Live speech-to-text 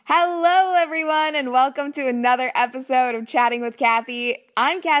Hello, everyone, and welcome to another episode of Chatting with Kathy.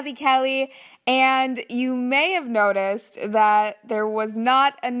 I'm Kathy Kelly, and you may have noticed that there was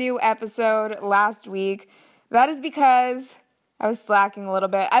not a new episode last week. That is because I was slacking a little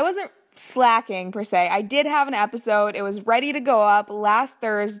bit. I wasn't slacking, per se. I did have an episode. It was ready to go up last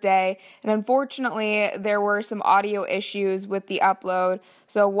Thursday, and unfortunately, there were some audio issues with the upload,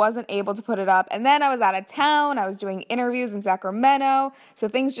 so wasn't able to put it up. And then I was out of town. I was doing interviews in Sacramento, so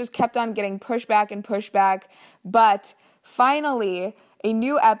things just kept on getting pushed back and pushed back. But finally, a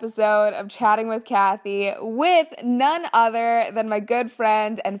new episode of Chatting with Kathy with none other than my good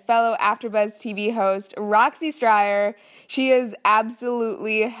friend and fellow AfterBuzz TV host, Roxy Stryer. She is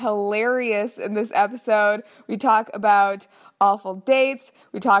absolutely hilarious in this episode. We talk about awful dates.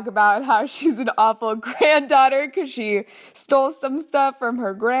 We talk about how she's an awful granddaughter because she stole some stuff from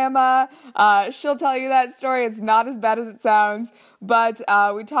her grandma. She'll tell you that story. It's not as bad as it sounds, but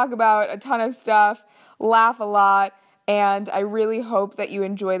we talk about a ton of stuff, laugh a lot. And I really hope that you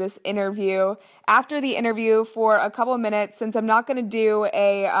enjoy this interview. After the interview, for a couple of minutes, since I'm not going to do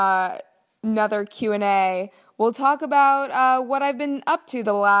another Q&A, we'll talk about what I've been up to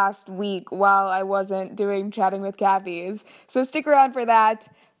the last week while I wasn't doing Chatting with Kathy's. So stick around for that.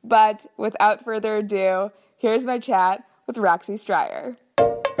 But without further ado, here's my chat with Roxy Stryer.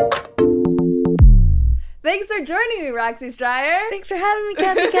 Thanks for joining me, Roxy Stryer. Thanks for having me,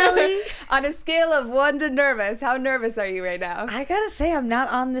 Kathy Kelly. On a scale of 1 to nervous, how nervous are you right now? I gotta say, I'm not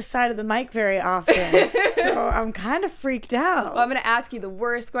on this side of the mic very often, so I'm kind of freaked out. Well, I'm going to ask you the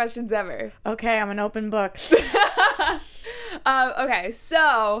worst questions ever. Okay, I'm an open book. Okay,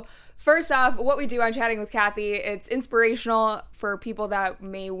 so first off, what we do on Chatting with Kathy, it's inspirational for people that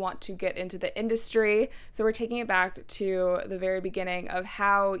may want to get into the industry. So we're taking it back to the very beginning of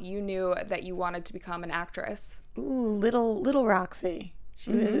how you knew that you wanted to become an actress. Ooh, little Roxy.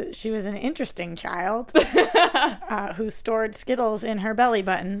 She was an interesting child who stored Skittles in her belly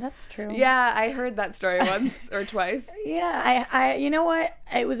button. That's true. Yeah, I heard that story once or twice. Yeah, I you know what?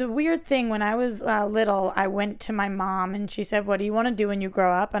 It was a weird thing. When I was little, I went to my mom and she said, "What do you want to do when you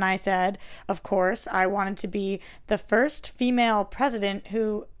grow up?" And I said, of course, I wanted to be the first female president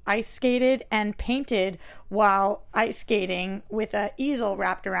who ice skated and painted while ice skating with an easel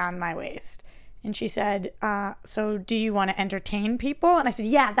wrapped around my waist. And she said, so do you want to entertain people? And I said,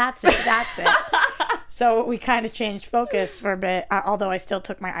 yeah, that's it. So we kind of changed focus for a bit, although I still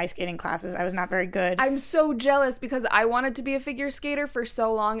took my ice skating classes. I was not very good. I'm so jealous because I wanted to be a figure skater for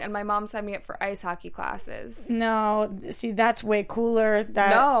so long, and my mom signed me up for ice hockey classes. No, see, that's way cooler.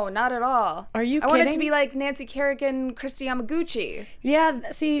 No, not at all. Are you kidding? I wanted to be like Nancy Kerrigan, Christy Yamaguchi.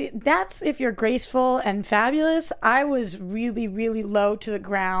 Yeah, see, that's if you're graceful and fabulous. I was really, really low to the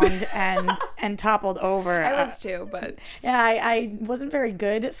ground and toppled over. I was too, but... Yeah, I wasn't very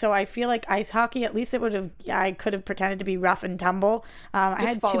good, so I feel like ice hockey, at least I could have pretended to be rough and tumble. I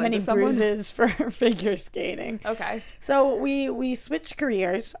had too many bruises for figure skating. Okay. So we switched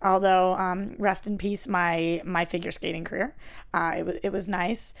careers, although rest in peace my figure skating career. It was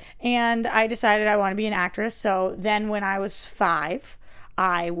nice. And I decided I want to be an actress. So then when I was 5,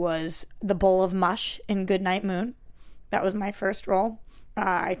 I was the bowl of mush in Goodnight Moon. That was my first role.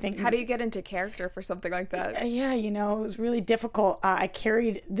 I think. How do you get into character for something like that? Yeah, it was really difficult.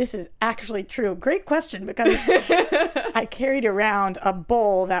 This is actually true. Great question, because I carried around a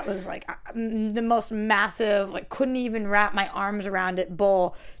bowl that was like the most massive, like couldn't even wrap my arms around it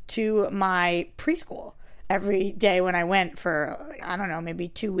bowl to my preschool every day when I went for, I don't know, maybe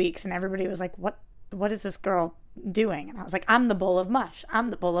 2 weeks. And everybody was like, what is this girl doing? And I was like, I'm the bowl of mush. I'm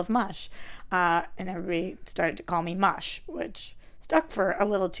the bowl of mush. And everybody started to call me Mush, which stuck for a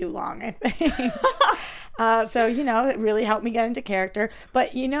little too long, I think. So, it really helped me get into character. But,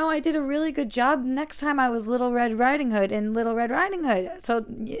 I did a really good job. Next time I was Little Red Riding Hood in Little Red Riding Hood. So at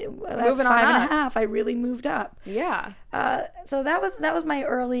 5.5, I really moved up. Yeah. So that was my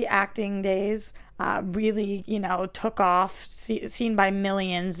early acting days. Really, took off, seen by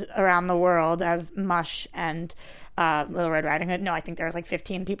millions around the world as Mush and Little Red Riding Hood. No, I think there was like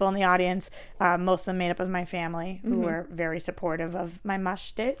 15 people in the audience. Most of them made up of my family who were very supportive of my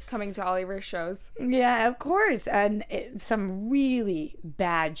Mush days. Coming to all of your shows. Yeah, of course. And some really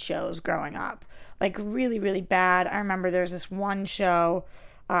bad shows growing up. Like really, really bad. I remember there's this one show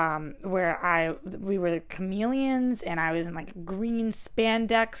where we were the chameleons, and I was in like a green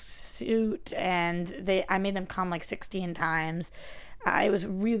spandex suit, and I made them come like 16 times. It was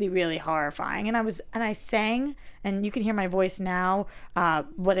really, really horrifying. And I sang, and you can hear my voice now.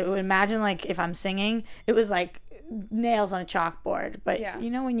 What it would imagine like if I'm singing, it was like nails on a chalkboard. But Yeah. you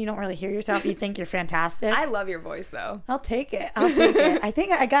know when you don't really hear yourself, you think you're fantastic. I love your voice, though. I'll take it. I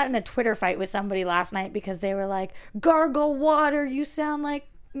think I got in a Twitter fight with somebody last night because they were like, gargle water, you sound like,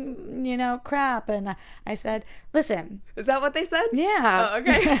 crap. And I said, listen. Is that what they said? Yeah. Oh,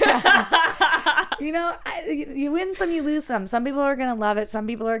 okay. You win some, you lose some. Some people are going to love it. Some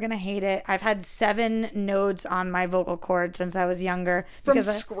people are going to hate it. I've had 7 nodes on my vocal cord since I was younger. From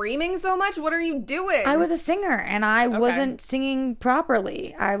screaming so much? What are you doing? I was a singer and I wasn't singing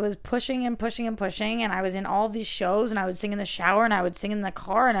properly. I was pushing and pushing and pushing, and I was in all these shows, and I would sing in the shower, and I would sing in the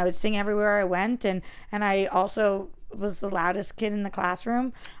car, and I would sing everywhere I went, and I also was the loudest kid in the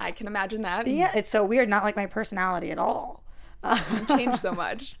classroom. I can imagine that. Yeah, it's so weird. Not like my personality at all. You changed so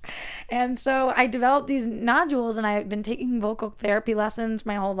much. And so I developed these nodules, and I've been taking vocal therapy lessons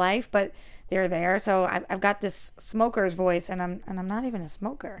my whole life, but they're there. So I've got this smoker's voice, and I'm not even a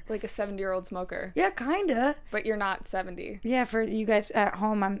smoker. Like a 70-year-old smoker. Yeah, kinda. But you're not 70. Yeah, for you guys at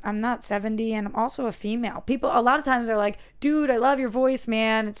home, I'm not 70, and I'm also a female. People a lot of times are like, "Dude, I love your voice,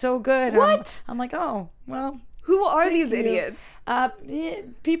 man. It's so good." What? I'm like, "Oh, well." Who are these idiots?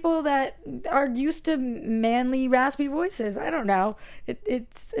 People that are used to manly, raspy voices. I don't know.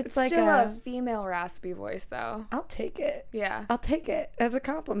 It's like still a female raspy voice, though. I'll take it. Yeah. I'll take it as a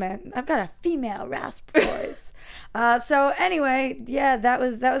compliment. I've got a female rasp voice. So anyway, yeah, that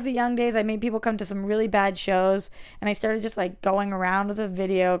was the young days. I made people come to some really bad shows, and I started just like going around with a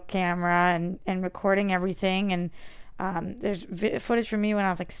video camera and recording everything. And there's footage from me when I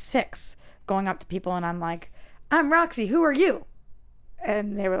was like 6, going up to people, and I'm like, "I'm Roxy, who are you?"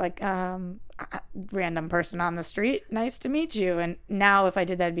 And they were like, random person on the street. Nice to meet you. And now if I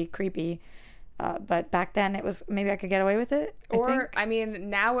did that, it'd be creepy. But back then it was, maybe I could get away with it. I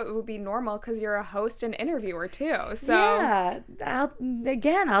mean, now it would be normal because you're a host and interviewer too. So yeah,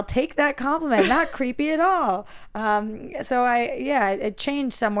 I'll take that compliment. Not creepy at all. So it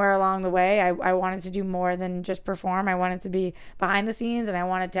changed somewhere along the way. I wanted to do more than just perform. I wanted to be behind the scenes, and I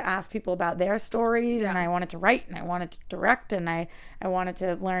wanted to ask people about their stories, and I wanted to write, and I wanted to direct, and I wanted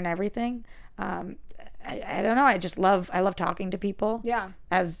to learn everything. I don't know. I love talking to people. Yeah.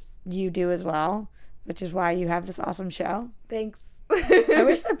 As you do as well, which is why you have this awesome show. Thanks. I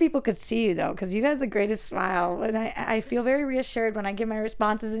wish that people could see you, though, because you have the greatest smile. And I feel very reassured when I give my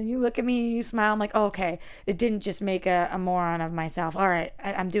responses and you look at me and you smile. I'm like, oh, okay, it didn't just make a moron of myself. All right,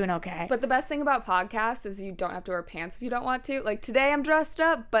 I'm doing okay. But the best thing about podcasts is you don't have to wear pants if you don't want to. Like today I'm dressed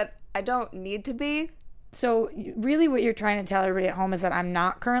up, but I don't need to be. So really what you're trying to tell everybody at home is that I'm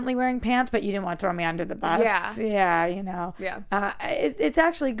not currently wearing pants, but you didn't want to throw me under the bus. Yeah. Yeah, Yeah. It's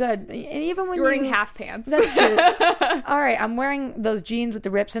actually good. And even when you're wearing half pants. That's true. All right, I'm wearing those jeans with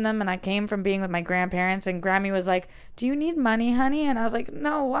the rips in them, and I came from being with my grandparents, and Grammy was like, "Do you need money, honey?" And I was like,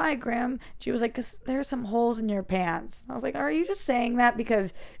 "No, why, Gram?" She was like, "'Cause there's some holes in your pants." I was like, "Are you just saying that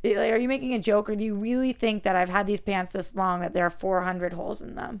because, are you making a joke, or do you really think that I've had these pants this long that there are 400 holes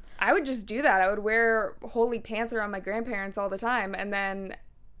in them?" I would just do that. I would wear holy pants around my grandparents all the time and then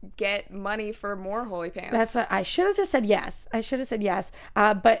get money for more holy pants. That's what I should have just said. Yes,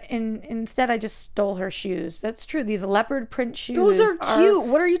 but instead I just stole her shoes. That's true. These leopard print shoes. Those are cute.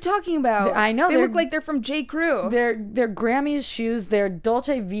 What are you talking about? I know they look like they're from J. Crew. They're Grammy's shoes. They're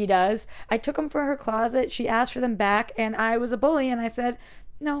Dolce Vitas. I took them from her closet. She asked for them back, and I was a bully, and I said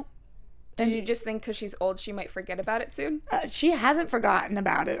no. Did you just think because she's old she might forget about it soon? She hasn't forgotten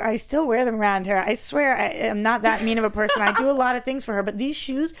about it. I still wear them around her. I swear I am not that mean of a person. I do a lot of things for her, but these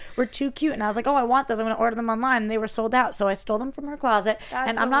shoes were too cute, and I was like, oh, I want those. I'm going to order them online, and they were sold out, so I stole them from her closet,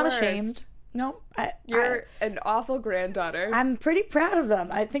 and I'm not ashamed. No, you're an awful granddaughter. I'm pretty proud of them.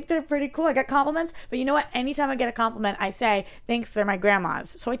 I think they're pretty cool. I got compliments, but you know what? Anytime I get a compliment, I say, thanks, they're my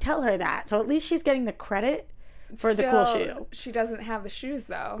grandma's. So I tell her that. So at least she's getting the credit for the cool shoe. She doesn't have the shoes,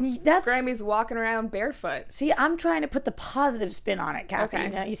 though. Grammy's walking around barefoot. See, I'm trying to put the positive spin on it, Kathy.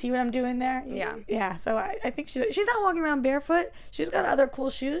 Okay. You see what I'm doing there? Yeah. Yeah, so I think she's not walking around barefoot. She's got other cool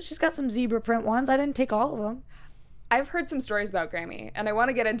shoes. She's got some zebra print ones. I didn't take all of them. I've heard some stories about Grammy, and I want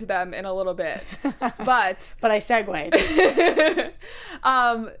to get into them in a little bit. But I segued.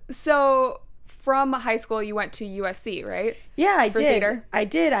 So from high school, you went to USC, right? Yeah, I did. Theater? I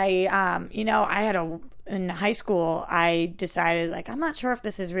did. In high school, I decided, like, I'm not sure if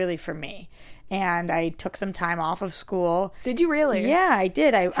this is really for me. And I took some time off of school. Did you really? Yeah, I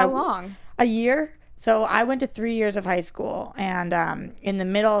did. How long? A year. So I went to 3 years of high school. And in the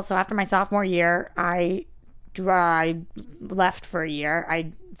middle, so after my sophomore year, I left for a year.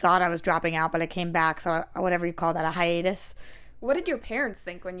 I thought I was dropping out, but I came back. So whatever you call that, a hiatus. What did your parents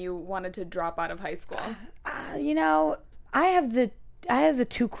think when you wanted to drop out of high school? I have the had the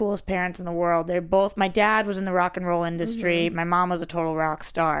two coolest parents in the world. They're both, my dad was in the rock and roll industry. My mom was a total rock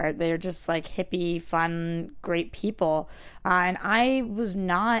star. They're just like hippie, fun, great people. And I was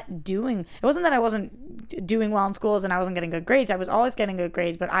not doing, it wasn't that I wasn't doing well in schools and I wasn't getting good grades. I was always getting good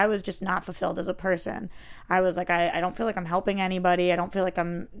grades, but I was just not fulfilled as a person. I was like, I don't feel like I'm helping anybody. I don't feel like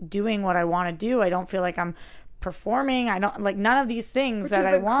I'm doing what I want to do. I don't feel like I'm performing. I don't like none of these things that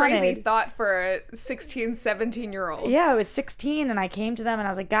I wanted. Which is a crazy thought for a 16, 17-year-old. Yeah, I was 16 and I came to them and I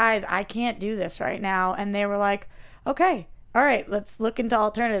was like, guys, I can't do this right now. And they were like, okay, all right, let's look into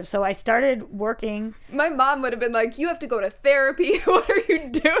alternatives. So I started working. My mom would have been like, you have to go to therapy. What are you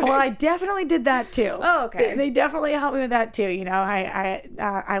doing? Well, I definitely did that too. Oh, okay. They definitely helped me with that too. You know,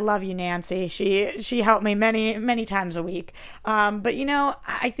 I love you, Nancy. She helped me many times a week. But you know,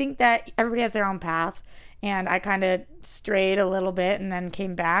 I think that everybody has their own path. And I kind of strayed a little bit and then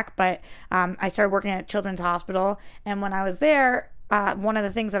came back. But I started working at Children's Hospital. And when I was there, one of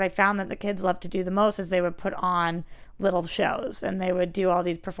the things that I found that the kids loved to do the most is they would put on little shows. And they would do all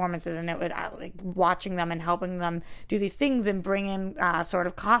these performances. And it would like watching them and helping them do these things and bring in sort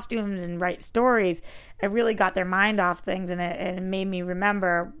of costumes and write stories. It really got their mind off things. And it made me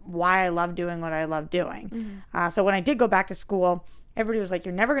remember why I love doing what I love doing. So when I did go back to school, everybody was like,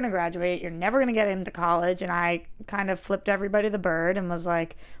 you're never going to graduate. You're never going to get into college. And I kind of flipped everybody the bird and was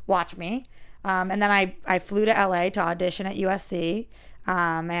like, watch me. And then I flew to LA to audition at USC.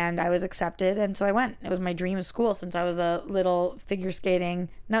 And I was accepted. And so I went. It was my dream of school since I was a little figure skating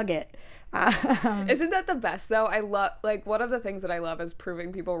nugget. Isn't that the best though? I love, like, one of the things that I love is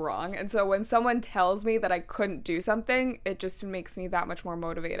proving people wrong. And so when someone tells me that I couldn't do something, it just makes me that much more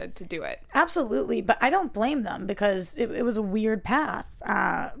motivated to do it. Absolutely. But I don't blame them because it was a weird path.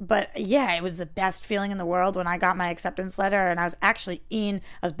 But yeah, it was the best feeling in the world when I got my acceptance letter. And I was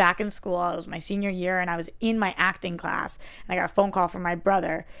back in school. It was my senior year and I was in my acting class. And I got a phone call from my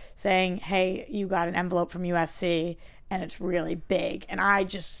brother saying, hey, you got an envelope from USC. And it's really big. And I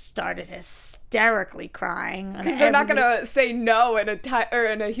just started hysterically crying. Because they're not going to say no in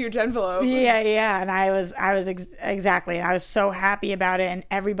a huge envelope. Yeah. And I was exactly. And I was so happy about it. And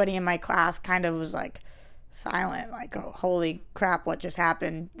everybody in my class kind of was like silent, like, oh, holy crap, what just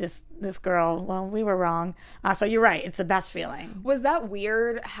happened? This girl, well, we were wrong. So you're right. It's the best feeling. Was that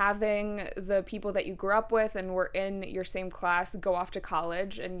weird having the people that you grew up with and were in your same class go off to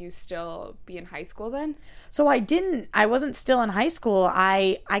college and you still be in high school then? So I wasn't still in high school.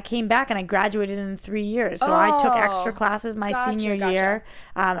 I came back and I graduated in 3 years. So I took extra classes my senior year.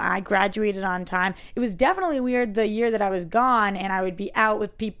 I graduated on time. It was definitely weird the year that I was gone and I would be out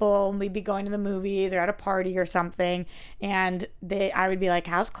with people and we'd be going to the movies or at a party or something. And I would be like,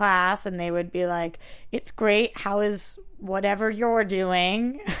 how's class? And they would be like, it's great. How is whatever you're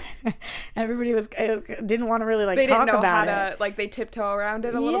doing? Everybody didn't want to really talk about it. They didn't know how to, they tiptoe around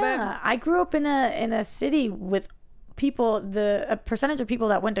it a little bit. Yeah, I grew up in a city with people. A percentage of people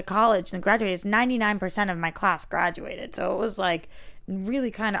that went to college and graduated is 99% of my class graduated. So it was like really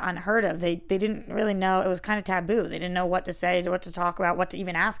kind of unheard of. They didn't really know. It was kind of taboo. They didn't know what to say, what to talk about, what to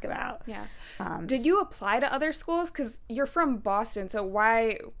even ask about. Yeah. Did you apply to other schools? Because you're from Boston, so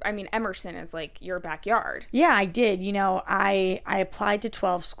why? I mean, Emerson is like your backyard. Yeah, I did. You know, I applied to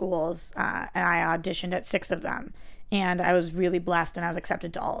 12 schools and I auditioned at 6 of them. And I was really blessed and I was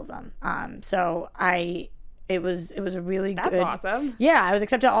accepted to all of them. It was a really good. That's awesome. Yeah, I was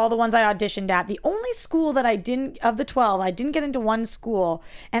accepted to all the ones I auditioned at. The only school that of the 12, I didn't get into one school,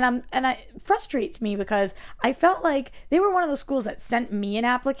 and it frustrates me because I felt like they were one of those schools that sent me an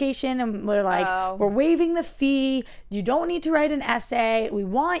application and were like, we're waiving the fee. You don't need to write an essay. We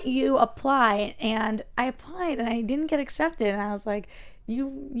want you apply. And I applied and I didn't get accepted. And I was like,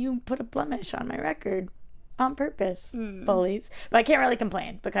 you put a blemish on my record. On purpose, bullies. But I can't really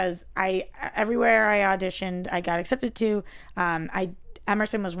complain because everywhere I auditioned, I got accepted to.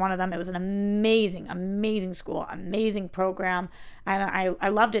 Emerson was one of them. It was an amazing school, amazing program, and I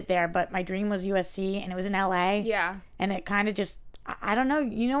loved it there. But my dream was USC, and it was in LA. Yeah, and it kind of just, I don't know.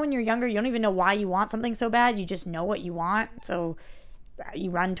 You know, when you're younger, you don't even know why you want something so bad. You just know what you want, so you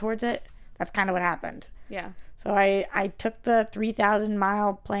run towards it. That's kind of what happened. Yeah. So I took the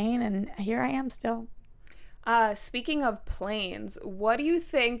 3,000-mile plane, and here I am still. Speaking of planes, what do you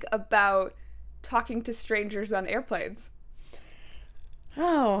think about talking to strangers on airplanes?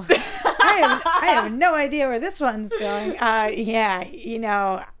 Oh, I have no idea where this one's going. Yeah, you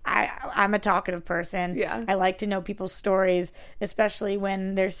know, I'm a talkative person. Yeah. I like to know people's stories, especially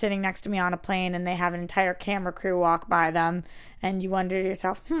when they're sitting next to me on a plane and they have an entire camera crew walk by them, and you wonder to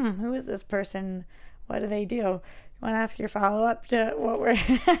yourself, who is this person? What do they do? Want to ask your follow-up to what we're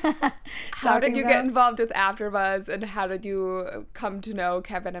How did you about? get involved with AfterBuzz, and how did you come to know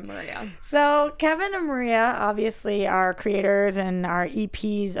Kevin and Maria? So Kevin and Maria, obviously our creators and our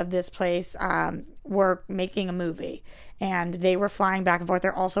EPs of this place, were making a movie. And they were flying back and forth.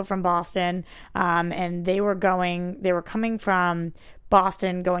 They're also from Boston. And they were coming from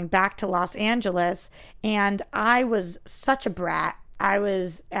Boston, going back to Los Angeles. And I was such a brat. I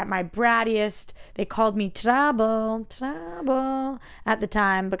was at my brattiest. They called me trouble at the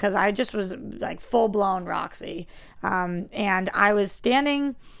time because I just was like full-blown Roxy. And I was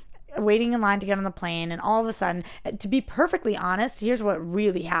standing, waiting in line to get on the plane, and all of a sudden, to be perfectly honest, here's what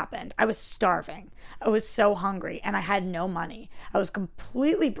really happened. I was starving. I was so hungry, and I had no money. I was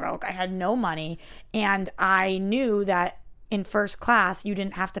completely broke. I had no money, and I knew that in first class, you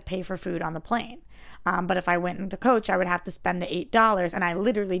didn't have to pay for food on the plane. But if I went into coach, I would have to spend the $8, and I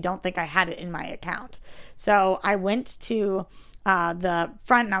literally don't think I had it in my account. So I went to the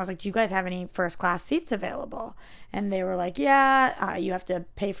front, and I was like, do you guys have any first class seats available? And they were like, yeah, you have to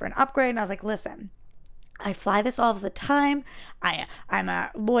pay for an upgrade. And I was like, listen, I fly this all the time. I'm a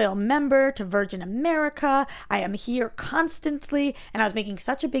loyal member to Virgin America. I am here constantly. And I was making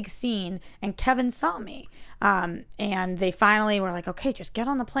such a big scene, and Kevin saw me. And they finally were like, okay, just get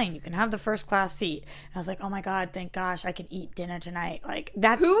on the plane. You can have the first class seat. And I was like, oh my God, thank gosh, I can eat dinner tonight. Like,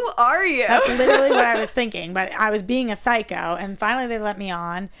 Who are you? That's literally what I was thinking. But I was being a psycho. And finally they let me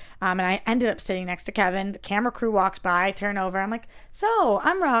on. And I ended up sitting next to Kevin. The camera crew walks by, I turn over. I'm like, so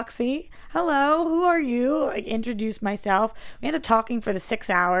I'm Roxy. Hello, who are you? Like, introduce myself. We ended up talking for the 6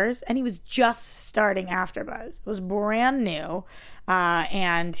 hours. And he was just starting AfterBuzz. It was brand new.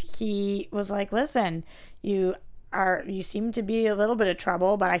 And he was like, listen, you seem to be a little bit of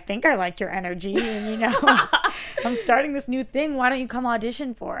trouble, but I think I like your energy, and I'm starting this new thing. Why don't you come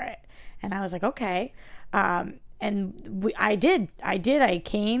audition for it? And I was like, okay. I did. I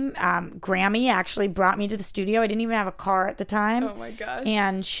came. Grammy actually brought me to the studio. I didn't even have a car at the time. Oh my gosh.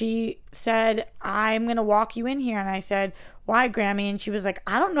 And she said, I'm going to walk you in here. And I said, why, Grammy? And she was like,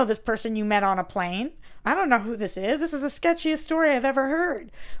 I don't know this person you met on a plane. I don't know who this is. This is the sketchiest story I've ever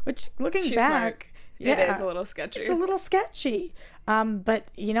heard. Which, looking She's back, smart. yeah, it is a little sketchy. It's a little sketchy. But,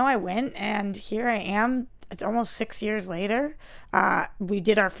 I went, and here I am. It's almost 6 years later. We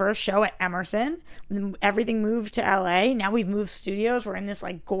did our first show at Emerson. Everything moved to LA. Now we've moved studios. We're in this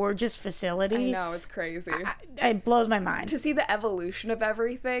like gorgeous facility. I know, it's crazy. It blows my mind. To see the evolution of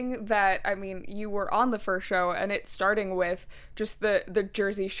everything that, you were on the first show, and it's starting with just the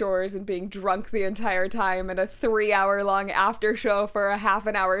Jersey Shores and being drunk the entire time, and a 3-hour-long after show for a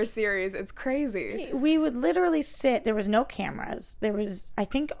half-an-hour series. It's crazy. We would literally sit. There was no cameras. There was, I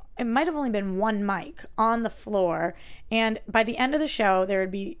think, it might have only been one mic on the floor. And by the end of the show, there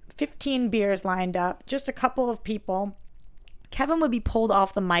would be 15 beers lined up, just a couple of people. Kevin would be pulled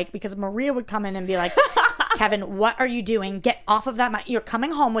off the mic because Maria would come in and be like, Kevin, what are you doing? Get off of that mic. You're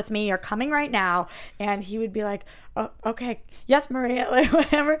coming home with me. You're coming right now. And he would be like, oh, okay, yes, Maria, like,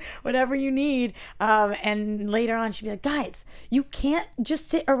 whatever you need. And later on, she'd be like, guys, you can't just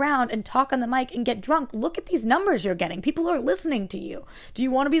sit around and talk on the mic and get drunk. Look at these numbers you're getting. People are listening to you. Do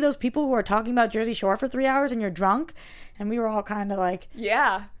you want to be those people who are talking about Jersey Shore for 3 hours and you're drunk? And we were all kind of like,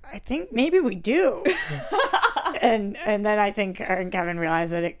 yeah, I think maybe we do. and then I think Kevin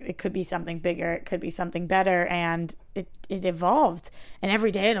realized that it could be something bigger. It could be something better. And it evolved. And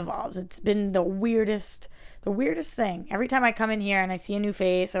every day it evolves. It's been the weirdest thing. Every time I come in here and I see a new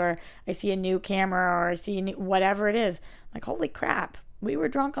face, or I see a new camera, or I see a new whatever it is, I'm like, holy crap, we were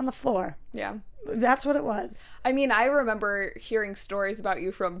drunk on the floor. Yeah. That's what it was. I remember hearing stories about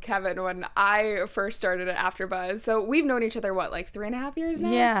you from Kevin when I first started at AfterBuzz. So we've known each other, what, like 3.5 years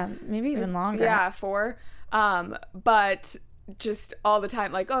now? Yeah, maybe even longer. Yeah, 4. But just all the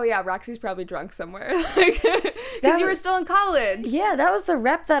time, like, oh yeah, Roxy's probably drunk somewhere. Because you were still in college. Yeah, that was the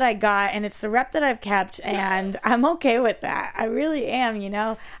rep that I got, and it's the rep that I've kept, and I'm okay with that. I really am,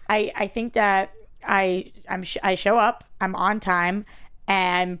 I think that I show up, I'm on time,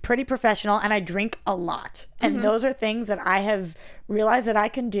 and pretty professional, and I drink a lot. And those are things that I have realized that I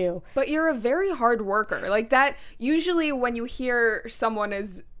can do. But you're a very hard worker. Like that, usually when you hear someone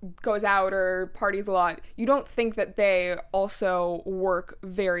goes out or parties a lot, you don't think that they also work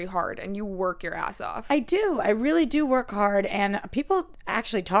very hard, and you work your ass off. I do. I really do work hard, and people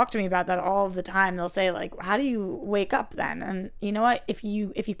actually talk to me about that all of the time. They'll say, like, how do you wake up then? And you know what? If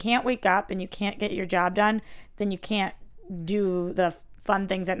you can't wake up and you can't get your job done, then you can't do the fun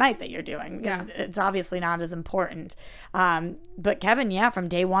things at night that you're doing, because it's obviously not as important. But Kevin, from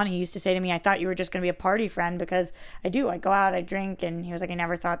day one, he used to say to me, I thought you were just going to be a party friend, because I go out, I drink. And he was like, I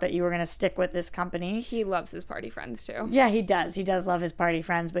never thought that you were going to stick with this company. He loves his party friends too. Yeah, he does. He does love his party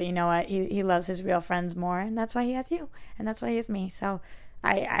friends, but you know what? He loves his real friends more, and that's why he has you, and that's why he has me. So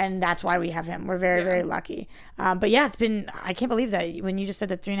and that's why we have him. We're very, very lucky. But yeah, it's been, I can't believe that when you just said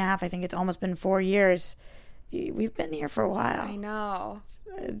that 3.5, I think it's almost been 4 years. We've been here for a while. I know.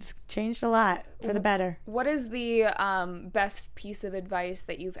 It's changed a lot for the better. What is the best piece of advice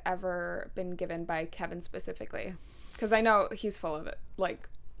that you've ever been given by Kevin specifically? Because I know he's full of it. Like,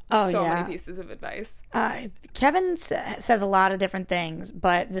 many pieces of advice. Kevin says a lot of different things,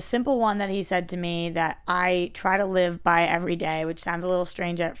 but the simple one that he said to me that I try to live by every day, which sounds a little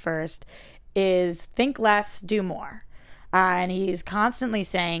strange at first, is think less, do more. And he's constantly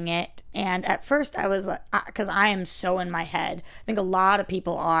saying it. And at first I was like, because I am so in my head. I think a lot of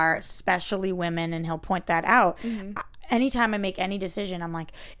people are, especially women, and he'll point that out. Mm-hmm. Anytime I make any decision, I'm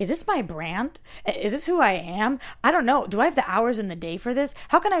like, is this my brand? Is this who I am? I don't know. Do I have the hours in the day for this?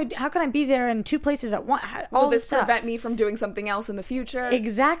 How can I be there in 2 places at once? Will this prevent me from doing something else in the future?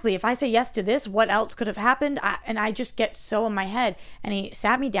 Exactly. If I say yes to this, what else could have happened? And I just get so in my head. And he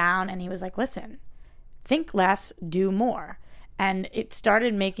sat me down and he was like, listen, think less, do more. And it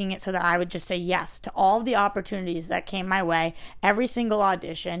started making it so that I would just say yes to all the opportunities that came my way, every single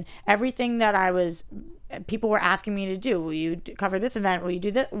audition, everything that people were asking me to do. Will you cover this event? Will you do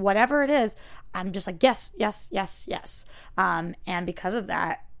this? Whatever it is, I'm just like, yes, yes, yes, yes. And because of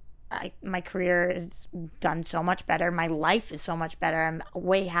that, my career is done so much better. My life is so much better. I'm a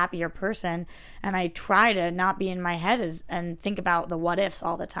way happier person. And I try to not be in my head and think about the what ifs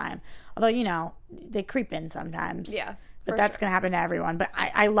all the time. Although, they creep in sometimes. Yeah. But that's going to happen to everyone. But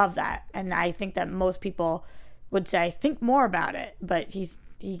I love that. And I think that most people would say, think more about it. But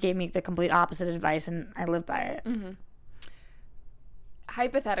he gave me the complete opposite advice, and I live by it. Mm-hmm.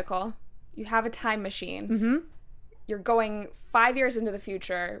 Hypothetical. You have a time machine. Mm-hmm. You're going 5 years into the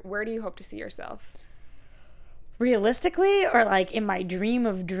future. Where do you hope to see yourself? Realistically, or like in my dream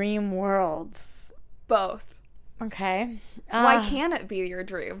of dream worlds? Both. Okay. Why can't it be your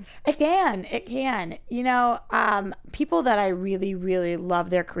dream? It can. People that I really, really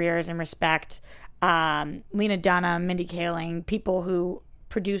love their careers and respect, Lena Dunham, Mindy Kaling, people who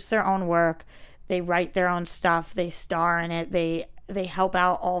produce their own work, they write their own stuff, they star in it, they help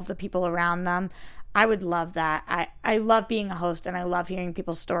out all of the people around them. I would love that. I love being a host, and I love hearing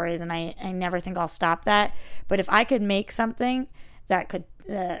people's stories, and I never think I'll stop that. But if I could make something that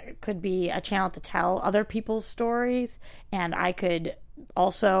could be a channel to tell other people's stories, and I could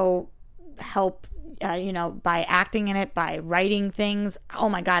also help, by acting in it, by writing things. Oh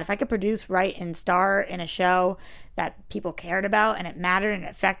my God, if I could produce, write, and star in a show that people cared about and it mattered and it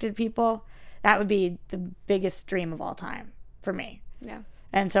affected people, that would be the biggest dream of all time for me. Yeah.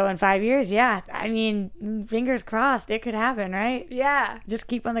 And so in 5 years, fingers crossed, it could happen, right? Yeah. Just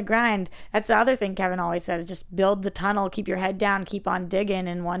keep on the grind. That's the other thing Kevin always says. Just build the tunnel, keep your head down, keep on digging,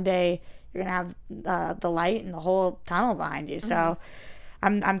 and one day you're going to have the light and the whole tunnel behind you. So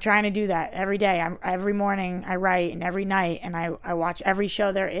I'm trying to do that every day. Every morning I write, and every night, and I watch every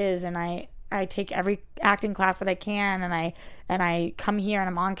show there is, and I take every acting class that I can, and I come here and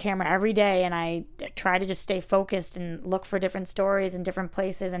I'm on camera every day, and I try to just stay focused and look for different stories in different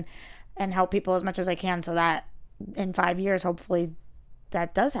places and help people as much as I can, so that in 5 years, hopefully,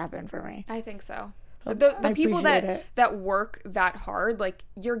 that does happen for me. I think so. The people that work that hard, like,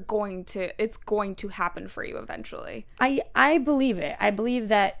 it's going to happen for you eventually. I believe it. I believe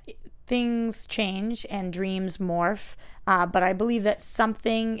that things change and dreams morph. But I believe that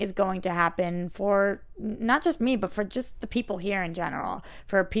something is going to happen for not just me, but for just the people here in general,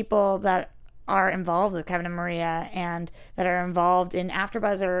 for people that are involved with Kevin and Maria and that are involved in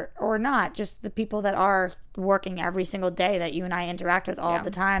AfterBuzz or not, just the people that are working every single day that you and I interact with all the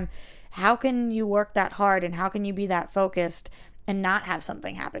time. How can you work that hard, and how can you be that focused and not have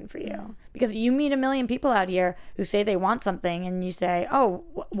something happen for you? Because you meet a million people out here who say they want something, and you say, oh,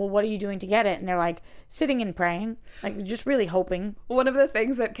 well, what are you doing to get it? And they're like sitting and praying, like just really hoping. One of the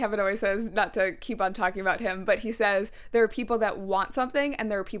things that Kevin always says, not to keep on talking about him, but he says there are people that want something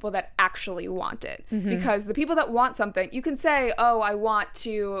and there are people that actually want it. Mm-hmm. Because the people that want something, you can say, oh, I want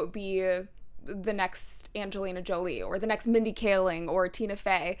to be the next Angelina Jolie or the next Mindy Kaling or Tina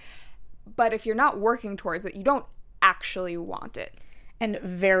Fey. But if you're not working towards it, you don't actually want it. And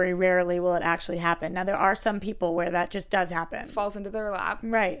very rarely will it actually happen. Now, there are some people where that just does happen. Falls into their lap.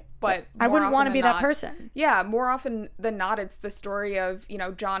 Right. But I wouldn't want to be that person. Yeah, more often than not, it's the story of,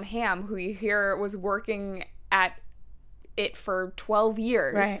 John Hamm, who you hear was working at it for 12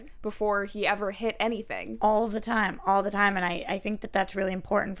 years Right. before he ever hit anything. All the time. And I think that that's really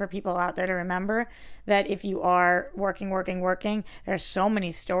important for people out there to remember, that if you are working, there's so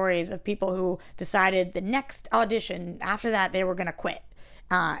many stories of people who decided the next audition after that they were going to quit.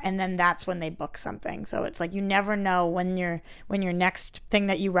 And then that's when they book something. So it's like you never know when your next thing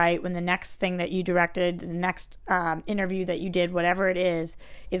that you write, when the next thing that you directed, the next interview that you did, whatever it is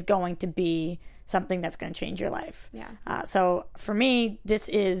going to be something that's going to change your life. Yeah. So for me, this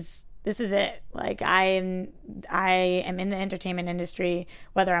is it. Like I am in the entertainment industry,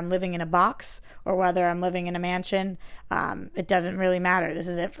 whether I'm living in a box or whether I'm living in a mansion. It doesn't really matter. This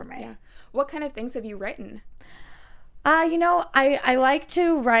is it for me. Yeah. What kind of things have you written? I like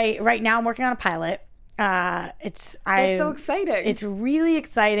to write. Right now I'm working on a pilot. That's so exciting. It's really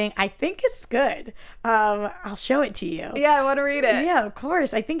exciting. I think it's good. I'll show it to you. Yeah, I want to read it. Yeah, of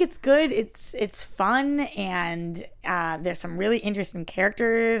course. I think it's good. It's fun, and there's some really interesting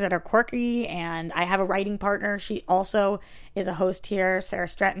characters that are quirky, and I have a writing partner. She also is a host here, Sarah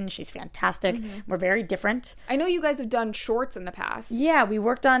Stratton. She's fantastic. We're very different. I know you guys have done shorts in the past. Yeah, we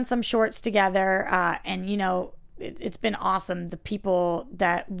worked on some shorts together, and it's been awesome. The people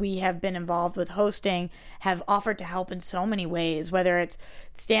that we have been involved with hosting have offered to help in so many ways, whether it's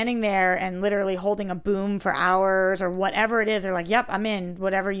standing there and literally holding a boom for hours or whatever it is. They're like, yep, I'm in,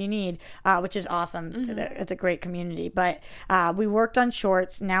 whatever you need, which is awesome. It's a great community. But we worked on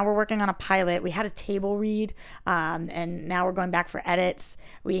shorts. Now we're working on a pilot. We had a table read, and now we're going back for edits.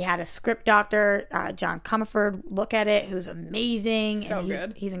 We had a script doctor, John Comerford, look at it, who's amazing. So and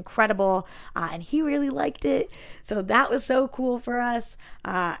good. He's incredible, and he really liked it. So that was so cool for us.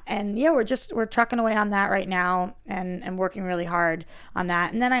 And yeah, we're trucking away on that right now and working really hard on that.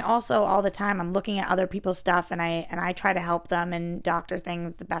 And then I also, all the time, I'm looking at other people's stuff, and I try to help them and doctor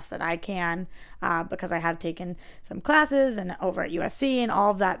things the best that I can, because I have taken some classes and over at USC and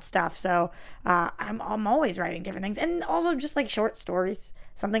all of that stuff. So I'm always writing different things, and also just like short stories.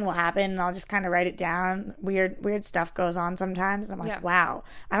 Something will happen and I'll just kind of write it down. Weird stuff goes on sometimes. And I'm like, wow,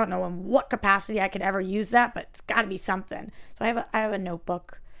 I don't know in what capacity I could ever use that, but it's got to be something. So I have a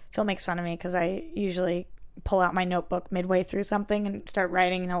notebook. Phil makes fun of me because I usually pull out my notebook midway through something and start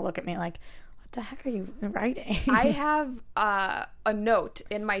writing, and he'll look at me like, what the heck are you writing? I have a note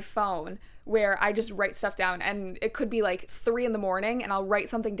in my phone where I just write stuff down, and it could be like 3 a.m. and I'll write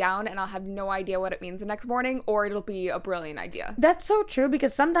something down and I'll have no idea what it means the next morning, or it'll be a brilliant idea. That's so true,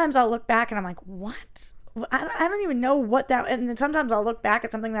 because sometimes I'll look back and I'm like, what? I don't even know what that, and then sometimes I'll look back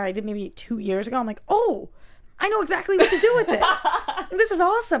at something that I did maybe 2 years ago. I'm like, oh, I know exactly what to do with this. This is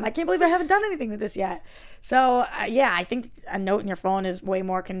awesome. I can't believe I haven't done anything with this yet. So yeah, I think a note in your phone is way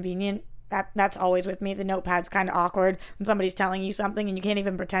more convenient. That's always with me. The notepad's kind of awkward when somebody's telling you something and you can't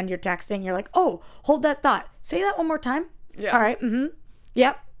even pretend you're texting. You're like, oh, hold that thought. Say that one more time. Yeah. All right.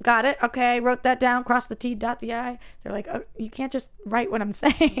 Yep. Got it. Okay. Wrote that down. Cross the T, dot the I. They're like, oh, you can't just write what I'm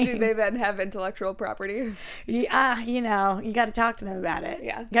saying. Do they then have intellectual property? Yeah. You got to talk to them about it.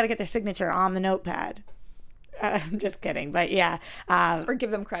 Yeah. You got to get their signature on the notepad. I'm just kidding, but yeah. Or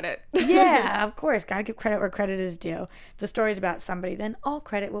give them credit. Yeah, of course. Got to give credit where credit is due. If the story's about somebody, then all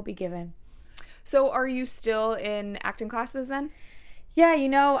credit will be given. So are you still in acting classes then? Yeah,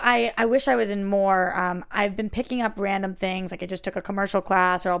 I wish I was in more. I've been picking up random things. Like I just took a commercial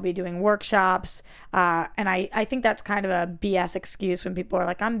class, or I'll be doing workshops. And I think that's kind of a BS excuse when people are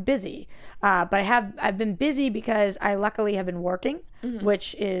like, I'm busy. But I've been busy because I luckily have been working,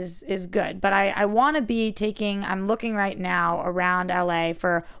 which is good. But I want to be I'm looking right now around LA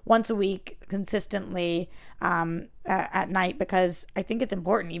for once a week consistently at night, because I think it's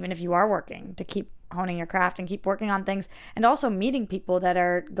important, even if you are working, to keep honing your craft and keep working on things, and also meeting people that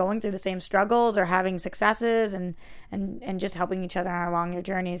are going through the same struggles or having successes, and just helping each other along your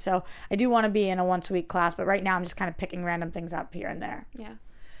journey. So I do want to be in a once a week class, but right now I'm just kind of picking random things up here and there. Yeah.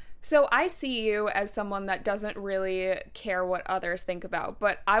 So I see you as someone that doesn't really care what others think about,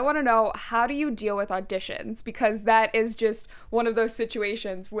 but I want to know, how do you deal with auditions? Because that is just one of those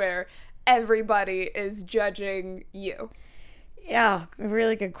situations where everybody is judging you. Yeah,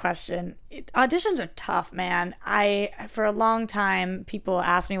 really good question. Auditions are tough, man. For a long time, people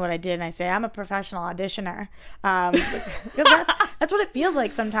ask me what I did, and I say, I'm a professional auditioner. Because that's what it feels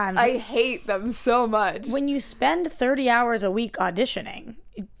like sometimes. I hate them so much. When you spend 30 hours a week auditioning,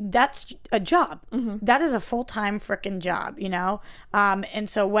 that's a job. That is a full-time frickin' job, and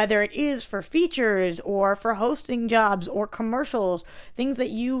so whether it is for features or for hosting jobs or commercials, things that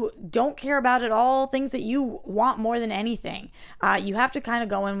you don't care about at all, things that you want more than anything, you have to kind of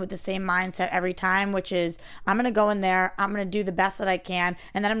go in with the same mindset every time, which is, I'm going to go in there, I'm going to do the best that I can,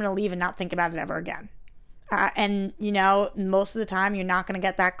 and then I'm going to leave and not think about it ever again. And, you know, most of the time you're not going to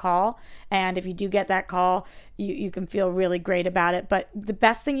get that call. And if you do get that call, you can feel really great about it. But the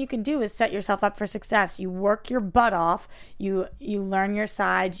best thing you can do is set yourself up for success. You work your butt off. You learn your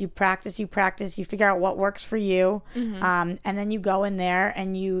sides. You practice. You figure out what works for you. And then you go in there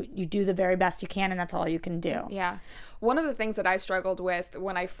and you do the very best you can. And that's all you can do. Yeah. One of the things that I struggled with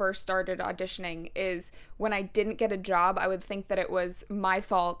when I first started auditioning is when I didn't get a job, I would think that it was my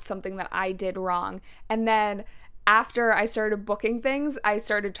fault, something that I did wrong. And then after I started booking things, I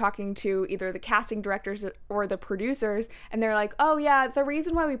started talking to either the casting directors or the producers, and they're like, oh yeah, the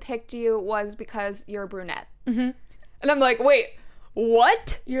reason why we picked you was because you're a brunette. And I'm like, wait,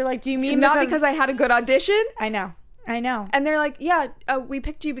 what? You're like, do you mean not because I had a good audition? I know. And they're like, yeah, we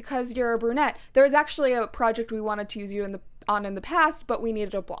picked you because you're a brunette. There was actually a project we wanted to use you in the past, but we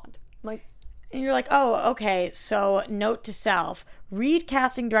needed a blonde. Like, and you're like, oh, okay. So note to self, read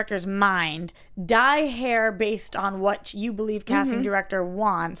casting director's mind, dye hair based on what you believe casting director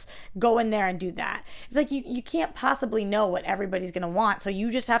wants, go in there and do that. It's like you can't possibly know what everybody's going to want. So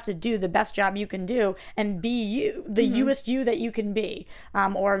you just have to do the best job you can do and be you, the youest you that you can be.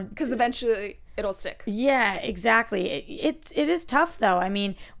 Or because eventually it'll stick. Yeah, exactly. It is tough though. I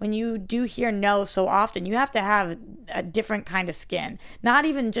mean, when you do hear no so often, you have to have a different kind of skin. Not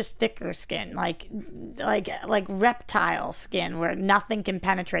even just thicker skin, like reptile skin where nothing can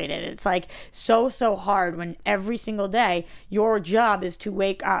penetrate it. It's like so hard when every single day your job is to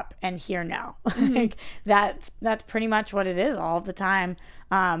wake up and hear no. Like that's pretty much what it is all the time.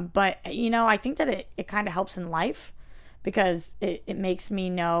 But you know, I think that it kind of helps in life. Because it makes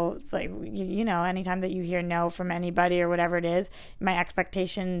me know, like, you know, anytime that you hear no from anybody or whatever it is, my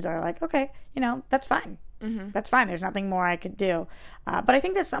expectations are like, okay, you know, that's fine. That's fine. There's nothing more I could do. But I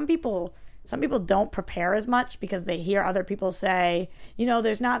think that some people don't prepare as much because they hear other people say, you know,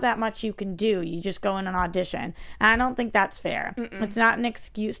 there's not that much you can do. You just go in an audition. And I don't think that's fair. It's not an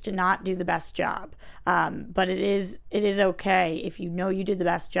excuse to not do the best job. But it is okay if you know you did the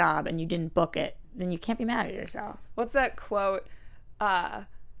best job and you didn't book it. Then you can't be mad at yourself. What's that quote?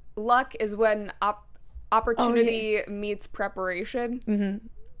 Luck is when opportunity meets preparation.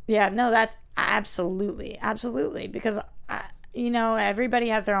 Yeah, no, that's absolutely. Because, you know, everybody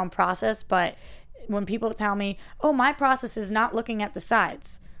has their own process. But when people tell me, oh, my process is not looking at the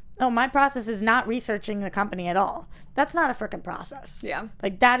sides. Oh, my process is not researching the company at all. That's not a freaking process. Yeah.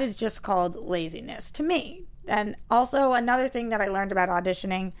 Like, that is just called laziness to me. And also another thing that I learned about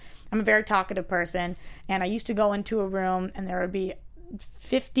auditioning, I'm a very talkative person, and I used to go into a room and there would be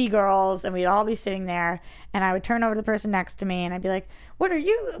 50 girls and we'd all be sitting there, and I would turn over to the person next to me and I'd be like,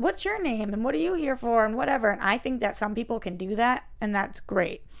 what's your name and what are you here for and whatever. And I think that some people can do that, and that's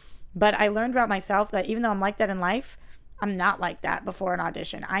great. But I learned about myself that even though I'm like that in life, I'm not like that before an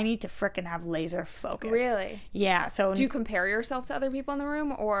audition. I need to frickin' have laser focus. Really? Yeah. So do you compare yourself to other people in the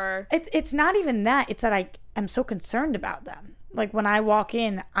room, or? It's not even that. It's that I am so concerned about them. Like when I walk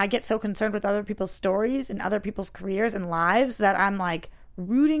in, I get so concerned with other people's stories and other people's careers and lives that I'm like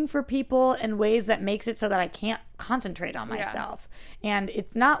rooting for people in ways that makes it so that I can't concentrate on myself. Yeah. And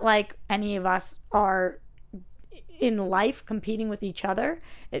it's not like any of us are in life competing with each other.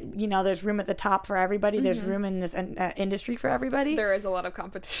 You know, there's room at the top for everybody. There's room in this industry for everybody. There is a lot of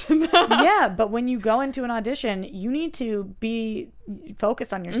competition. Yeah, but when you go into an audition, you need to be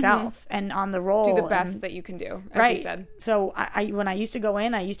focused on yourself and on the role. Do the best that you can do, as you said. So I when I used to go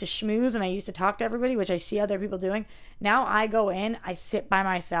in, I used to schmooze and I used to talk to everybody, which I see other people doing. Now I go in, I sit by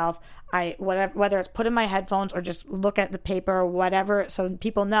myself. Whether it's put in my headphones or just look at the paper or whatever, so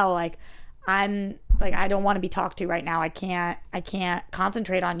people know, like, I'm like, I don't want to be talked to right now. I can't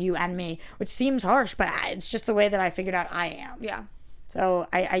concentrate on you and me, which seems harsh, but it's just the way that I figured out I am. Yeah. So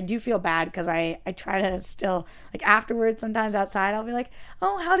I do feel bad because I try to still, like, afterwards, sometimes outside, I'll be like,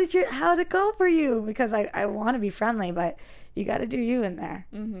 oh, how'd it go for you? Because I want to be friendly, but you got to do you in there.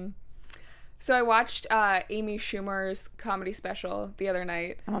 So I watched Amy Schumer's comedy special the other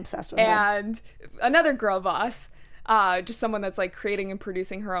night. I'm obsessed with her. And another girl boss. Just someone that's like creating and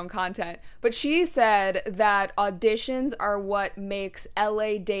producing her own content. But she said that auditions are what makes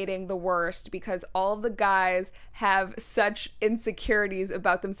LA dating the worst, because all of the guys have such insecurities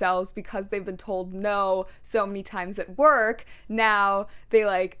about themselves because they've been told no so many times at work. Now they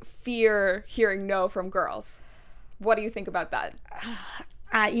like fear hearing no from girls. What do you think about that?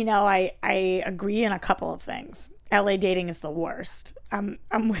 You know, I agree in a couple of things. LA dating is the worst. I'm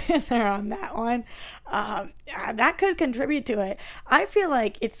with her on that one. That could contribute to it. I feel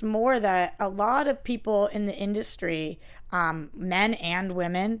like it's more that a lot of people in the industry, men and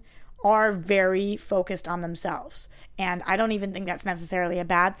women, are very focused on themselves. And I don't even think that's necessarily a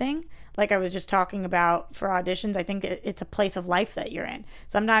bad thing. Like I was just talking about for auditions, I think it's a place of life that you're in.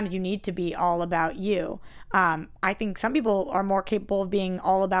 Sometimes you need to be all about you. I think some people are more capable of being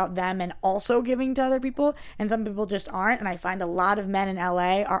all about them and also giving to other people, and some people just aren't. And I find a lot of men in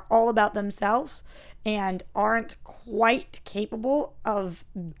LA are all about themselves and aren't quite capable of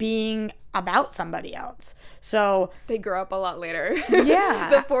being about somebody else. So they grow up a lot later. Yeah.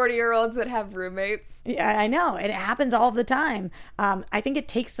 The 40-year-olds that have roommates. Yeah, I know. And it happens all the time. I think it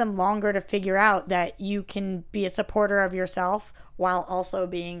takes them longer to figure out that you can be a supporter of yourself while also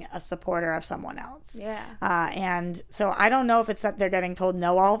being a supporter of someone else. Yeah. And so I don't know if it's that they're getting told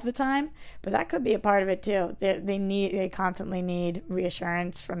no all of the time, but that could be a part of it too. They constantly need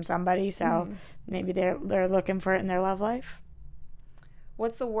reassurance from somebody. So maybe they're looking for it in their love life.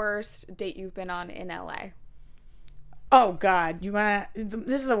 What's the worst date you've been on in LA? Oh God,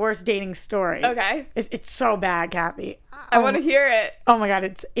 this is the worst dating story. Okay. It's so bad, Kathy. I want to hear it. Oh my God,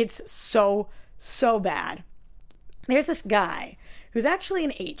 it's so bad. There's this guy who's actually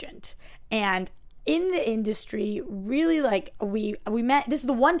an agent, and in the industry, really, like, we met. This is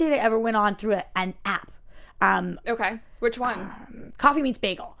the one date I ever went on through an app. Okay. Which one? Coffee Meets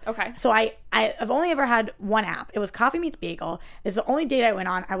Bagel. Okay. So I've only ever had one app. It was Coffee Meets Bagel. It's the only date I went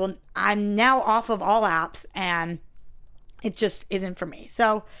on. I'm now off of all apps, and it just isn't for me.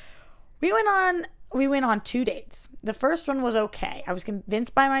 So we went on 2 dates. The first one was okay. I was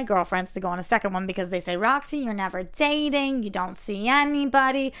convinced by my girlfriends to go on a second one because they say, Roxy, you're never dating. You don't see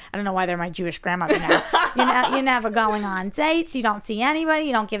anybody. I don't know why they're my Jewish grandmother now. You're never going on dates. You don't see anybody.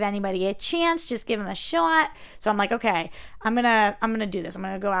 You don't give anybody a chance. Just give them a shot. So I'm like, okay, I'm gonna do this. I'm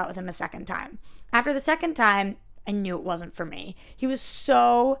gonna go out with him a second time. After the second time, I knew it wasn't for me. He was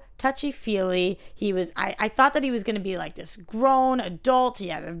so touchy-feely. I thought that he was going to be like this grown adult. He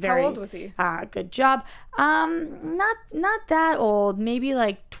had a very... How old was he? Good job. Not that old. Maybe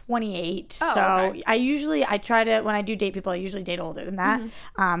like 28. Oh, so okay. I try to, when I do date people, I usually date older than that.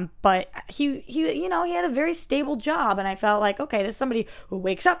 But he had a very stable job, and I felt like, okay, this is somebody who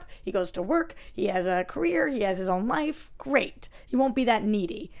wakes up, he goes to work, he has a career, he has his own life. Great. He won't be that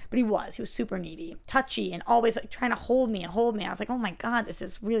needy. But he was super needy, touchy, and always like trying to hold me. I was like, oh my God, this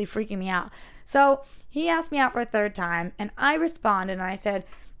is really freaking me out. So he asked me out for a third time, and I responded, and I said,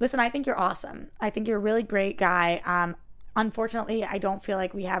 listen, I think you're awesome. I think you're a really great guy. Unfortunately, I don't feel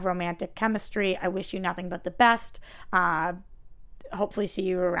like we have romantic chemistry. I wish you nothing but the best. Hopefully see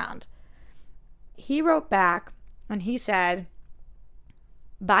you around. He wrote back, and he said,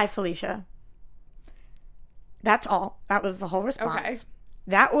 bye, Felicia. That's all. That was the whole response. Okay.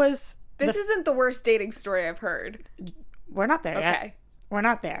 That was... This isn't the worst dating story I've heard. We're not there yet. Okay. We're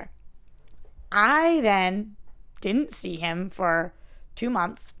not there. I then didn't see him for 2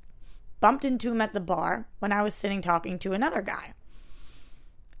 months. Bumped into him at the bar when I was sitting talking to another guy.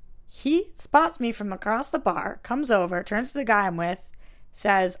 He spots me from across the bar, comes over, turns to the guy I'm with,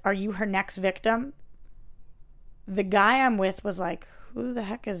 says, are you her next victim? The guy I'm with was like, who the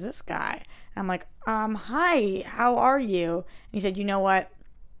heck is this guy? And I'm like, hi, how are you? And he said, you know what?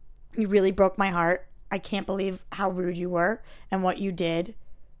 You really broke my heart. I can't believe how rude you were and what you did.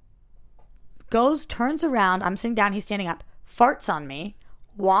 Turns around, I'm sitting down, he's standing up, farts on me,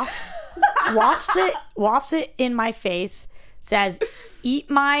 wafts it in my face, says, eat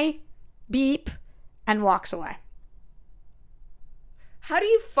my beep, and walks away. How do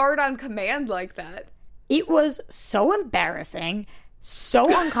you fart on command like that? It was so embarrassing, so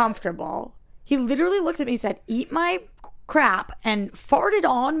uncomfortable. He literally looked at me and said, eat my crap, and farted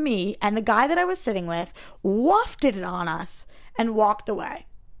on me, and the guy that I was sitting with wafted it on us and walked away.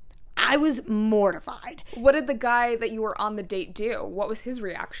 I was mortified. What did the guy that you were on the date do? What was his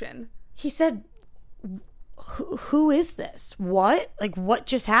reaction? He said, who is this? What? Like, what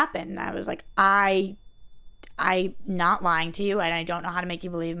just happened? And I was like, I'm not lying to you, and I don't know how to make you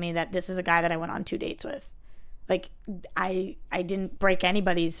believe me that this is a guy that I went on 2 dates with. Like, I didn't break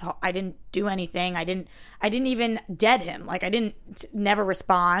anybody's, I didn't do anything. I didn't even dead him. Like, I didn't never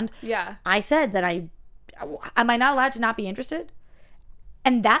respond. Yeah. I said that am I not allowed to not be interested?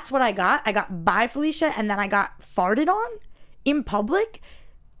 And that's what I got. I got bye, Felicia, and then I got farted on in public.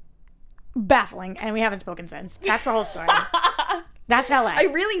 Baffling. And we haven't spoken since. That's the whole story. That's LA. I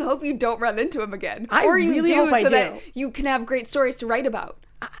really hope you don't run into him again. I or you really do hope I so do. that you can have great stories to write about.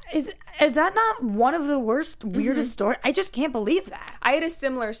 Is that not one of the worst, weirdest stories? I just can't believe that. I had a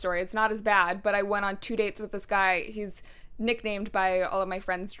similar story. It's not as bad, but I went on 2 dates with this guy. He's nicknamed by all of my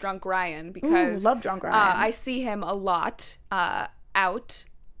friends Drunk Ryan because love Drunk Ryan. I see him a lot out,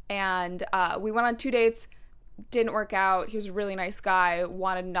 and we went on 2 dates. didn't work out. He was a really nice guy,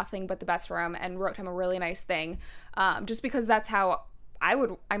 wanted nothing but the best for him, and wrote him a really nice thing. Just because that's how I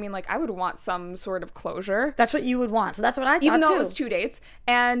would want some sort of closure. That's what you would want. So that's what I thought, even though too. it was 2 dates.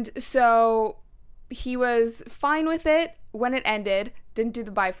 And so he was fine with it when it ended. Didn't do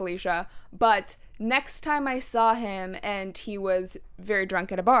the bye, Felicia. But next time I saw him and he was very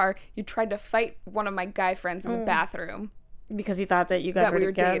drunk at a bar, he tried to fight one of my guy friends in the bathroom. Because he thought that you guys we were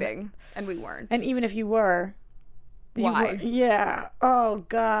together. dating, and we weren't. And even if you were... Why? Yeah. Oh,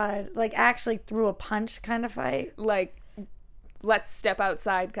 God. Like, actually threw a punch kind of fight. Like, let's step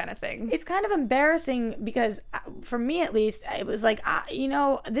outside kind of thing. It's kind of embarrassing because, for me at least, it was like,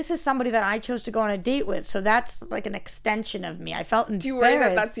 this is somebody that I chose to go on a date with. So that's like an extension of me. I felt embarrassed. Do you worry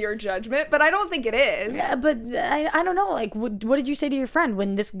that that's your judgment? But I don't think it is. Yeah, but I don't know. Like, what did you say to your friend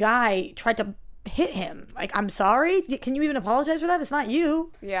when this guy tried to hit him? Like, I'm sorry? Can you even apologize for that? It's not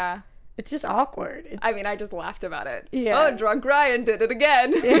you. Yeah. It's just awkward. I mean, I just laughed about it. Yeah. Oh, drunk Ryan did it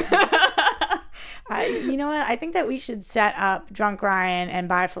again. You know what? I think that we should set up Drunk Ryan and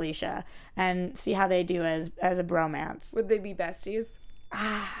Bye Felicia and see how they do as a bromance. Would they be besties?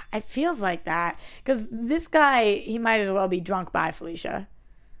 It feels like that. Because this guy, he might as well be drunk Bye Felicia.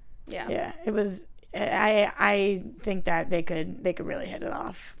 Yeah. Yeah. It was... I think that they could really hit it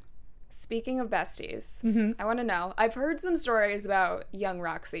off. Speaking of besties, I want to know. I've heard some stories about young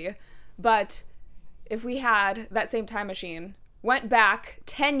Roxy, but if we had that same time machine, went back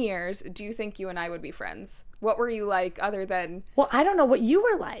 10 years, do you think you and I would be friends? What were you like other than... Well, I don't know what you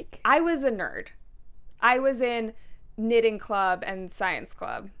were like. I was a nerd. I was in knitting club and science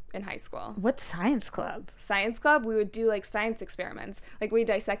club in high school. What science club? Science club, we would do like science experiments. Like we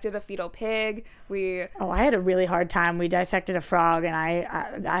dissected a fetal pig. I had a really hard time. We dissected a frog, and I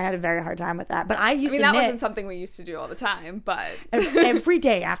had a very hard time with that. But I used to that knit. wasn't something we used to do all the time, but every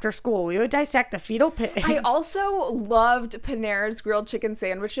day after school we would dissect the fetal pig. I also loved Panera's grilled chicken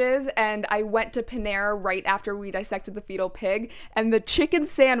sandwiches, and I went to Panera right after we dissected the fetal pig, and the chicken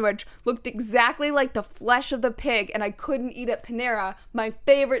sandwich looked exactly like the flesh of the pig, and I couldn't eat at Panera, my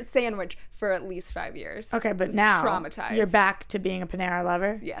favorite sandwich, for at least 5 years. Okay, but now traumatized. You're back to being a Panera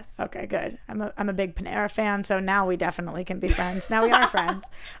lover? Yes. Okay, good. I'm a big Panera fan, so now we definitely can be friends. Now we are friends.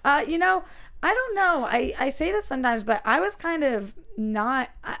 I don't know. I say this sometimes, but I was kind of not...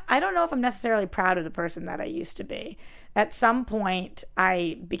 I don't know if I'm necessarily proud of the person that I used to be. At some point,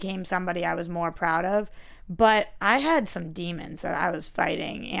 I became somebody I was more proud of, but I had some demons that I was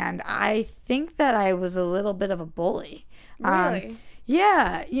fighting, and I think that I was a little bit of a bully. Really?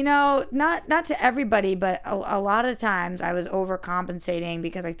 Yeah, not to everybody, but a lot of times I was overcompensating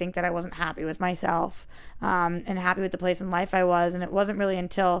because I think that I wasn't happy with myself and happy with the place in life I was. And it wasn't really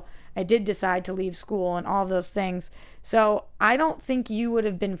until I did decide to leave school and all of those things. So I don't think you would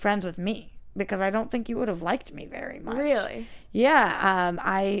have been friends with me because I don't think you would have liked me very much. Really? Yeah,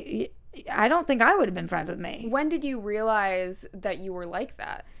 I don't think I would have been friends with me. When did you realize that you were like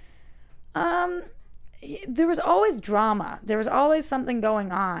that? There was always drama. There was always something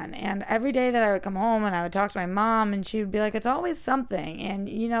going on. And every day that I would come home and I would talk to my mom, and she would be like, it's always something. And,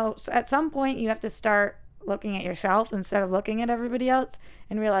 at some point you have to start looking at yourself instead of looking at everybody else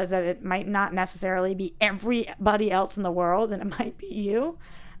and realize that it might not necessarily be everybody else in the world, and it might be you.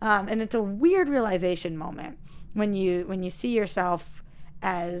 And it's a weird realization moment when you see yourself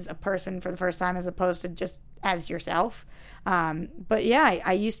as a person for the first time as opposed to just as yourself. But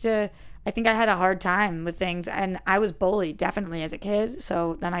yeah, I think I had a hard time with things, and I was bullied definitely as a kid.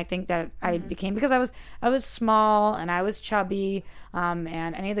 So then I think that I became, because I was small and I was chubby, and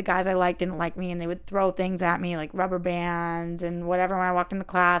any of the guys I liked didn't like me, and they would throw things at me like rubber bands and whatever when I walked into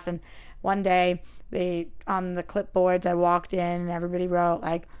class. And one day on the clipboards I walked in, and everybody wrote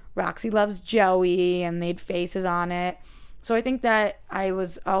like Roxy loves Joey and made faces on it. So I think that I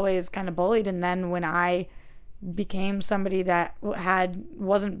was always kind of bullied, and then when I became somebody that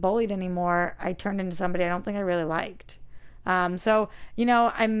wasn't bullied anymore, I turned into somebody I don't think I really liked. So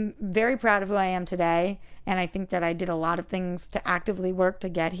I'm very proud of who I am today, and I think that I did a lot of things to actively work to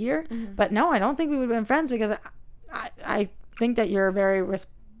get here. But no, I don't think we would have been friends, because I think that you're a very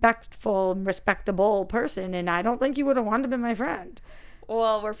respectable person, and I don't think you would have wanted to be my friend.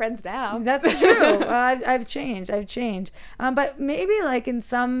 Well, we're friends now. That's true. I've changed. But maybe like in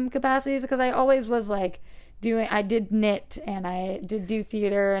some capacities, because I always was like I did knit, and I did do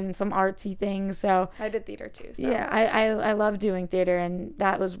theater and some artsy things. So I did theater too. So. Yeah, I love doing theater, and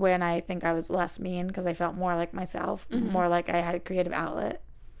that was when I think I was less mean, because I felt more like myself, more like I had a creative outlet.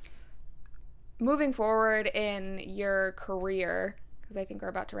 Moving forward in your career, because I think we're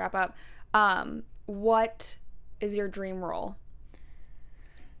about to wrap up, what is your dream role?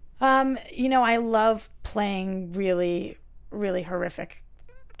 I love playing really, really horrific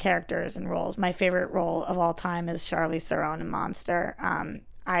characters and roles. My favorite role of all time is Charlize Theron in Monster.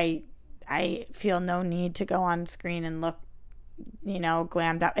 I feel no need to go on screen and look,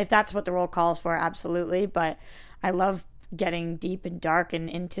 glammed up. If that's what the role calls for, absolutely. But I love getting deep and dark and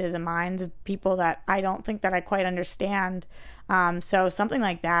into the minds of people that I don't think that I quite understand. So something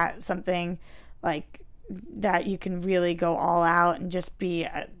like that, something like that you can really go all out and just be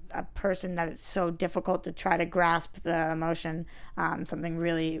a person that it's so difficult to try to grasp the emotion, something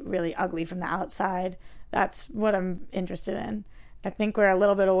really, really ugly from the outside. That's what I'm interested in. I think we're a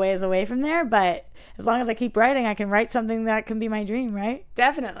little bit of ways away from there, but as long as I keep writing, I can write something that can be my dream, right?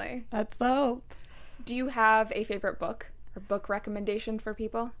 Definitely. That's the hope. Do you have a favorite book or book recommendation for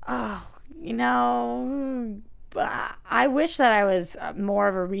people? Oh, I wish that I was more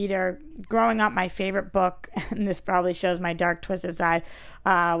of a reader. Growing up, my favorite book, and this probably shows my dark, twisted side,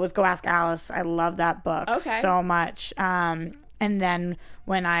 was Go Ask Alice. I love that book so much. And then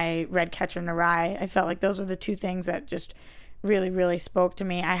when I read Catcher in the Rye, I felt like those were the two things that just really, really spoke to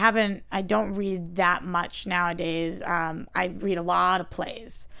me. I don't read that much nowadays. I read a lot of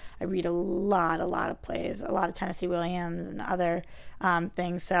plays. I read a lot of plays, a lot of Tennessee Williams and other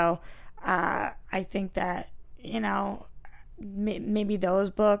things. So I think that, maybe those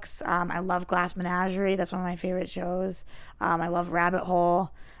books. I love Glass Menagerie. That's one of my favorite shows. I love Rabbit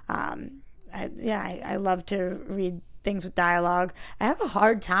Hole. I love to read things with dialogue. I have a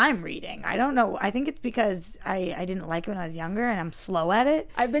hard time reading. I don't know. I think it's because I didn't like it when I was younger and I'm slow at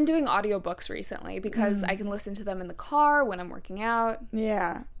it. I've been doing audiobooks recently because I can listen to them in the car when I'm working out.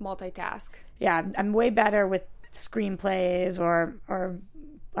 Yeah. Multitask. Yeah, I'm way better with screenplays or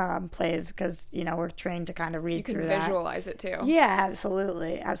plays because, we're trained to kind of read through that. You can visualize it too. Yeah,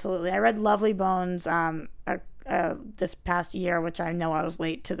 absolutely. I read Lovely Bones this past year, which I know I was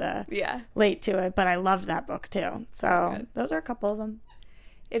late to it, but I loved that book too. So those are a couple of them.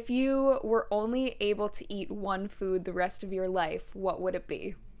 If you were only able to eat one food the rest of your life, what would it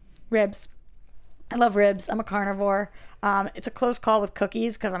be? Ribs. I love ribs. I'm a carnivore. It's a close call with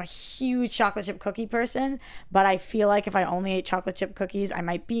cookies because I'm a huge chocolate chip cookie person, but I feel like if I only ate chocolate chip cookies, I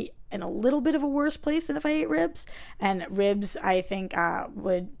might be in a little bit of a worse place than if I ate ribs. And ribs, I think,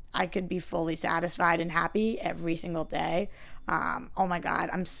 I could be fully satisfied and happy every single day. Oh my God,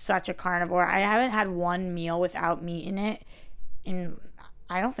 I'm such a carnivore. I haven't had one meal without meat in it in,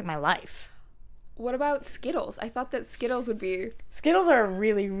 I don't think, my life. What about Skittles? I thought that Skittles would be... Skittles are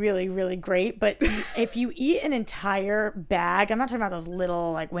really, really, really great, but if you eat an entire bag, I'm not talking about those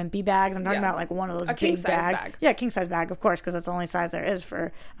little, wimpy bags. I'm talking about, one of those big bags. Bag. Yeah, king-size bag, of course, because that's the only size there is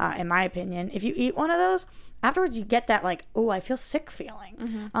for, in my opinion. If you eat one of those, afterwards you get that, I feel sick feeling.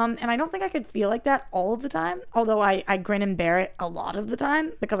 Mm-hmm. And I don't think I could feel like that all of the time, although I grin and bear it a lot of the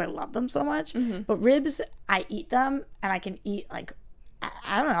time because I love them so much. Mm-hmm. But ribs, I eat them, and I can eat, I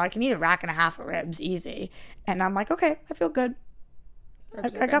don't know, I can eat a rack and a half of ribs easy. And I'm like, okay, I feel good.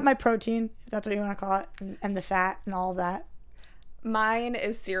 I got my protein, if that's what you want to call it, and the fat and all of that. Mine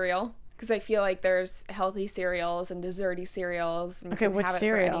is cereal, because I feel like there's healthy cereals and desserty cereals. And okay, which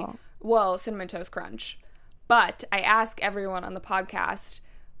cereal? Cinnamon Toast Crunch. But I ask everyone on the podcast,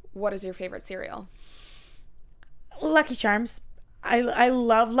 what is your favorite cereal? Lucky Charms. I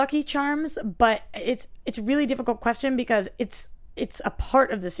love Lucky Charms, but it's a really difficult question because it's a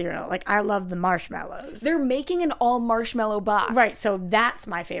part of the cereal. I love the marshmallows. They're making an all marshmallow box. Right, so that's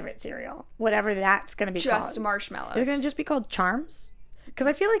my favorite cereal. Whatever that's going to be called. Just marshmallows. Is it going to just be called Charms? Because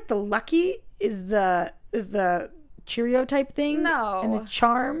I feel like the Lucky is the Cheerio type thing. No. And the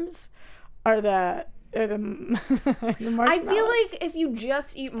Charms are the marshmallows. I feel like if you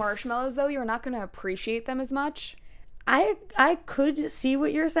just eat marshmallows, though, you're not going to appreciate them as much. I could see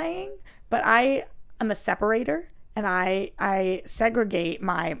what you're saying, but I am a separator. And I segregate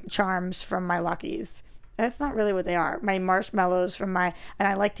my Charms from my Luckies. That's not really what they are. My marshmallows and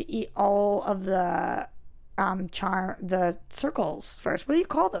I like to eat all of the the circles first. What do you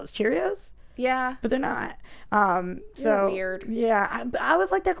call those? Cheerios? Yeah. But they're not. They're weird. Yeah. I was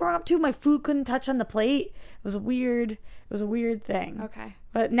like that growing up too. My food couldn't touch on the plate. It was a weird thing. Okay.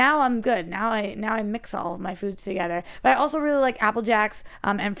 But now I'm good. Now I mix all of my foods together. But I also really like Apple Jacks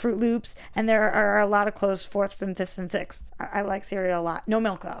and Fruit Loops. And there are a lot of close fourths and fifths and sixths. I like cereal a lot. No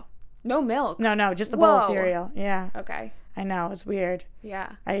milk though. No milk? No, just the bowl of cereal. Yeah. Okay. I know, it's weird.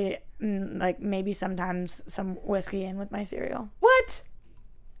 Yeah. I maybe sometimes some whiskey in with my cereal. What?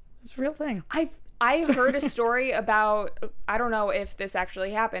 It's a real thing. I heard a story about, I don't know if this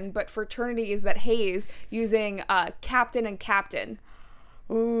actually happened, but fraternities that haze using Captain and Captain.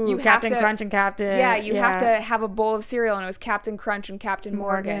 Ooh, You Captain have to- Crunch and Captain. Yeah, you have to have a bowl of cereal, and it was Captain Crunch and Captain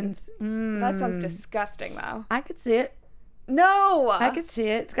Morgan's. That sounds disgusting, though. I could see it. No! I could see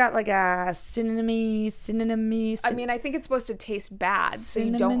it. It's got like a cinnamony. I mean, I think it's supposed to taste bad, so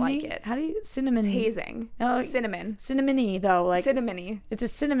you don't like it. How do you cinnamon? It's hazing. Oh, Cinnamon. Cinnamony though, like Cinnamony. it's a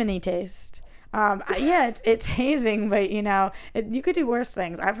cinnamony taste. Yeah, it's hazing, but you could do worse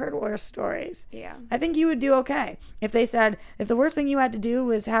things. I've heard worse stories. Yeah. I think you would do okay if they said if the worst thing you had to do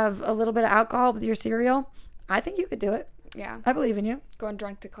was have a little bit of alcohol with your cereal. I think you could do it. Yeah. I believe in you. Going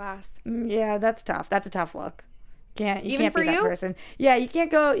drunk to class. Yeah, that's tough. That's a tough look. You Even can't for be that you? person. Yeah, you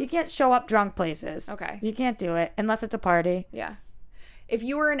can't show up drunk places. Okay. You can't do it unless it's a party. Yeah. If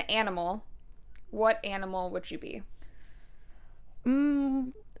you were an animal, what animal would you be?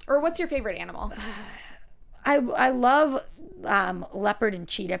 Or what's your favorite animal? I love leopard and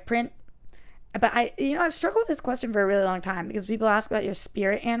cheetah print. But I've struggled with this question for a really long time because people ask about your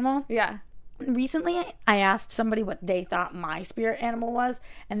spirit animal. Yeah. Recently, I asked somebody what they thought my spirit animal was,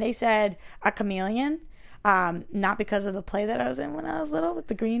 and they said a chameleon. Not because of the play that I was in when I was little with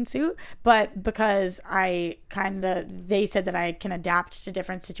the green suit, but because they said that I can adapt to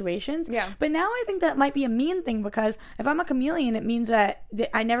different situations. Yeah. But now I think that might be a mean thing because if I'm a chameleon, it means that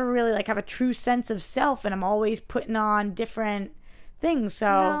I never really have a true sense of self, and I'm always putting on different things.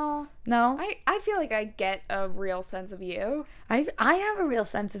 So no. I feel like I get a real sense of you. I have a real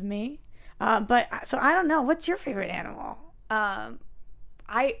sense of me. But so I don't know. What's your favorite animal?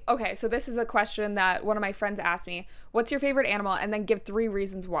 Okay, so this is a question that one of my friends asked me. What's your favorite animal? And then give 3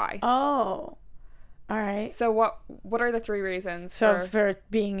 reasons why. Oh, all right. So what are the 3 reasons? So for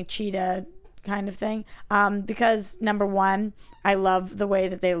being a cheetah kind of thing, because number 1, I love the way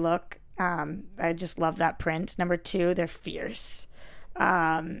that they look. I just love that print. Number 2, they're fierce.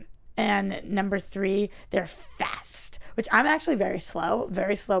 And number 3, they're fast, which I'm actually very slow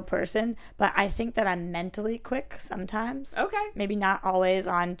person, but I think that I'm mentally quick sometimes. Okay. Maybe not always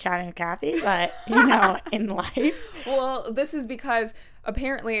on Chatting with Kathy, but, in life. Well, this is because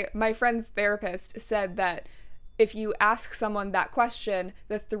apparently my friend's therapist said that if you ask someone that question,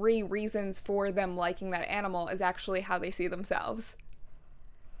 the 3 reasons for them liking that animal is actually how they see themselves.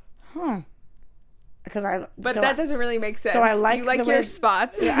 Because that doesn't really make sense. So I like you like the your way,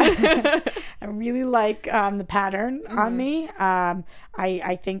 spots. I really like the pattern on me.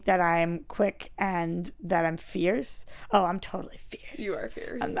 I think that I'm quick and that I'm fierce. Oh, I'm totally fierce. You are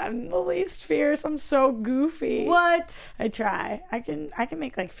fierce. I'm the least fierce. I'm so goofy. What? I try. I can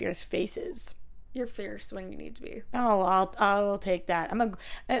make fierce faces. You're fierce when you need to be. Oh, I'll take that.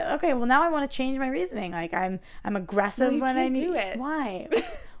 Okay. Well, now I want to change my reasoning. Like I'm aggressive when I need. Do it. Why?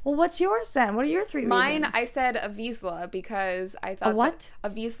 Well, what's yours then? What are your 3 Mine, reasons? I said a Vizsla because I thought... A what? A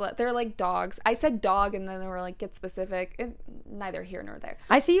Vizsla. They're like dogs. I said dog and then they were like, get specific. Neither here nor there.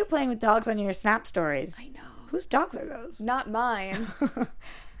 I see you playing with dogs on your Snap stories. I know. Whose dogs are those? Not mine.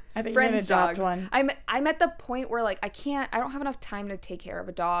 I think Friends' you're gonna dogs. adopt one. I'm at the point where like I don't have enough time to take care of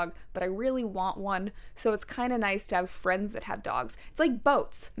a dog, but I really want one. So it's kind of nice to have friends that have dogs. It's like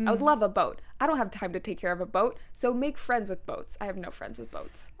boats. I would love a boat. I don't have time to take care of a boat, so make friends with boats. I have no friends with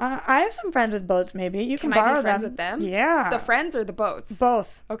boats. I have some friends with boats. Maybe you can Can I borrow be friends them. with them? Yeah, The friends or the boats?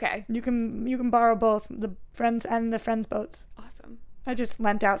 both. Okay. You can borrow both the friends and the friends' boats. Awesome. I just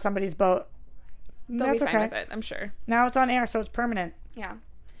lent out somebody's boat. They'll That's be fine okay. with it, I'm sure. Now it's on air, so it's permanent. Yeah.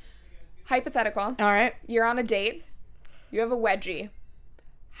 Hypothetical. All right. You're on a date. You have a wedgie.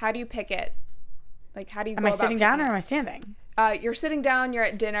 How do you pick it? Like, how do you Am go I about sitting down or picking am I standing? it? You're sitting down, you're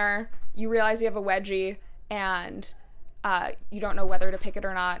at dinner, you realize you have a wedgie, and you don't know whether to pick it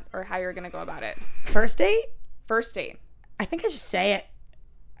or not, or how you're going to go about it. First date? First date. I think I just say it.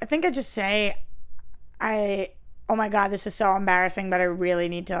 I think I just say, oh my God, this is so embarrassing, but I really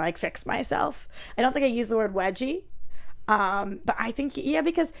need to fix myself. I don't think I use the word wedgie. But I think,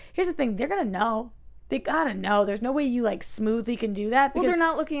 because here's the thing, they're going to know. They gotta know. There's no way you smoothly can do that. Well, they're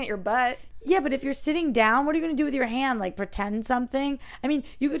not looking at your butt. Yeah, but if you're sitting down, what are you going to do with your hand? Pretend something? I mean,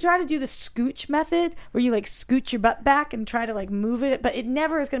 you could try to do the scooch method where you scooch your butt back and try to move it, but it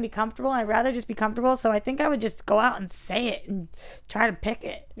never is going to be comfortable. I'd rather just be comfortable. So I think I would just go out and say it and try to pick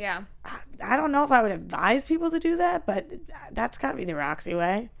it. Yeah. I don't know if I would advise people to do that, but that's got to be the Roxy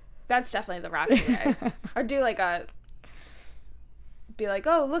way. That's definitely the Roxy way. Or do be like,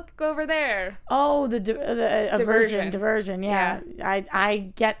 oh, look over there. Oh, the Diversion. Diversion, yeah.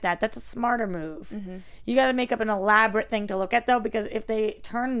 I get that. That's a smarter move. Mm-hmm. You got to make up an elaborate thing to look at, though, because if they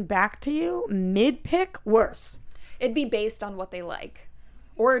turn back to you mid-pick, worse. It'd be based on what they like.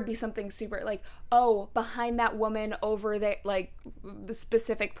 Or it'd be something super like, oh, behind that woman over there, like the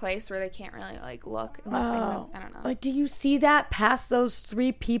specific place where they can't really like look unless they move. I don't know. Like, do you see that past those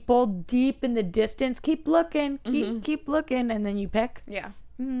 3 people deep in the distance? Keep looking, keep looking, and then you pick. Yeah.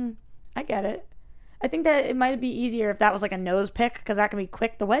 I get it. I think that it might be easier if that was like a nose pick, because that can be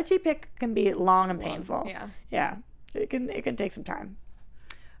quick. The wedgie pick can be long and painful. Yeah. Yeah. It can take some time.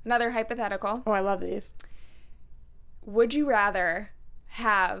 Another hypothetical. Oh, I love these. Would you rather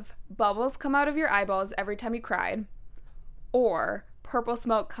have bubbles come out of your eyeballs every time you cried, or purple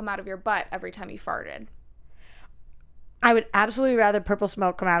smoke come out of your butt every time you farted? I would absolutely rather purple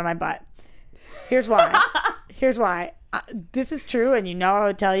smoke come out of my butt. Here's why. This is true, and I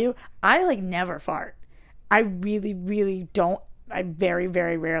would tell you, I like never fart. I really, really don't. I very,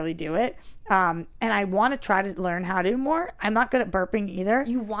 very rarely do it. And I want to try to learn how to more. I'm not good at burping either.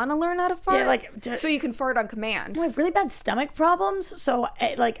 You want to learn how to fart? Yeah, so you can fart on command. I have really bad stomach problems, so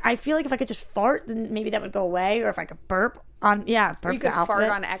I feel like if I could just fart, then maybe that would go away. Or if I could burp on, burp or you the could alphabet. fart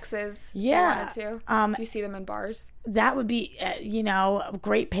on X's. Yeah, if you wanted to. If you see them in bars. That would be, a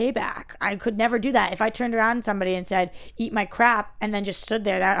great payback. I could never do that. If I turned around to somebody and said, "Eat my crap," and then just stood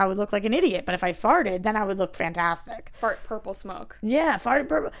there, that I would look like an idiot. But if I farted, then I would look fantastic. Fart purple smoke. Yeah, farted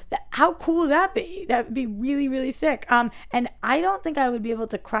purple. How cool would that be? That would be really, really sick. And I don't think I would be able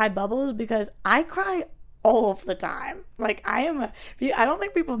to cry bubbles because I cry all of the time. Like, I don't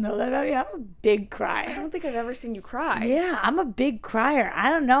think people know that about me. I'm a big crier. I don't think I've ever seen you cry. Yeah, I'm a big crier. I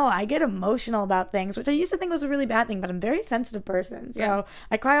don't know. I get emotional about things, which I used to think was a really bad thing, but I'm a very sensitive person. So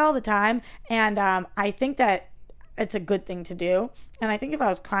I cry all the time. And I think that it's a good thing to do. And I think if I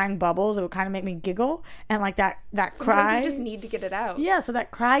was crying bubbles, it would kind of make me giggle. And like that Sometimes cry. you just need to get it out. Yeah, so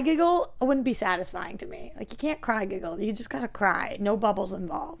that cry giggle wouldn't be satisfying to me. Like, you can't cry giggle. You just gotta cry. No bubbles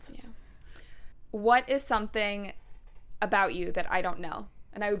involved. Yeah. What is something about you that I don't know?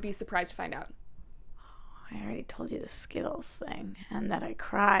 And I would be surprised to find out. I already told you the Skittles thing and that I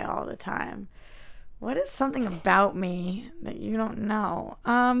cry all the time. What is something about me that you don't know?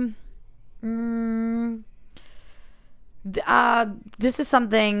 This is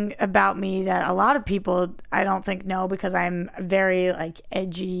something about me that a lot of people I don't think know, because I'm a very like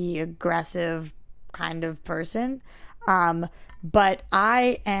edgy, aggressive kind of person. But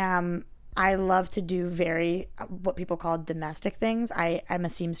I love to do very what people call domestic things. I'm a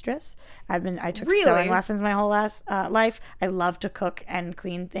seamstress. I took sewing lessons my whole life. I love to cook and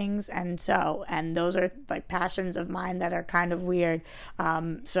clean things and sew, and those are like passions of mine that are kind of weird.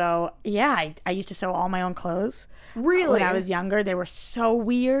 So yeah, I used to sew all my own clothes. Really? When I was younger, they were so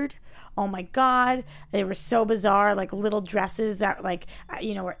weird. Oh my God, they were so bizarre, like little dresses that like,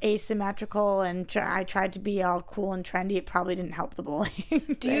 were asymmetrical, and I tried to be all cool and trendy. It probably didn't help the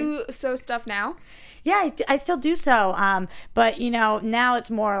bullying. Do you sew stuff now? Yeah, I still do so. But, now it's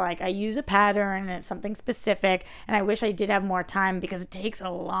more like I use a pattern and it's something specific, and I wish I did have more time because it takes a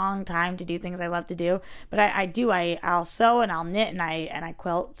long time to do things I love to do. But I'll sew and I'll knit and I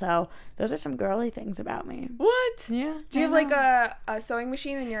quilt. So those are some girly things about me. What? Yeah. Do you have like a sewing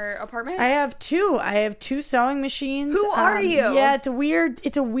machine in your apartment? I have two. I have 2 sewing machines. Who are you? Yeah, it's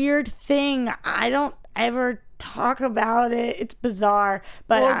a weird thing. I don't ever talk about it. It's bizarre.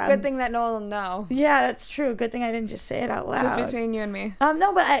 But good thing that no one will know. Yeah, that's true. Good thing I didn't just say it out loud. Just between you and me.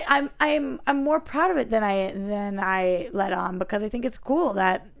 No, but I'm more proud of it than I let on, because I think it's cool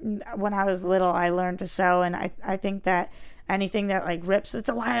that when I was little I learned to sew, and I think that anything that like rips,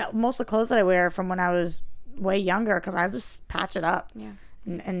 it's why most of the clothes that I wear from when I was way younger, because I just patch it up. Yeah.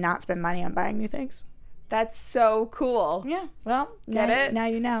 And not spend money on buying new things. That's so cool. Yeah. Well, it? Now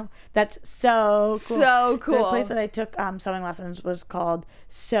you know. That's so cool. So cool. The place that I took sewing lessons was called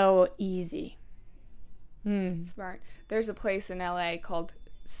So Easy. Smart. There's a place in LA called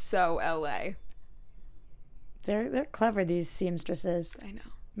So LA. They're clever, these seamstresses. I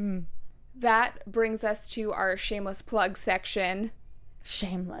know. That brings us to our shameless plug section.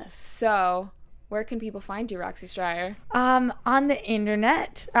 Shameless. So, where can people find you, Roxy Stryer? On the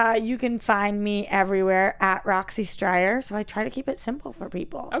internet, you can find me everywhere at Roxy Stryer. So I try to keep it simple for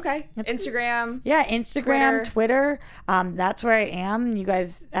people. Okay. Instagram. Yeah, Instagram, Twitter. That's where I am. You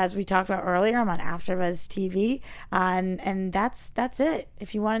guys, as we talked about earlier, I'm on AfterBuzz TV, and that's it.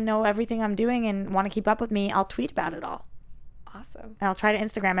 If you want to know everything I'm doing and want to keep up with me, I'll tweet about it all. Awesome. And I'll try to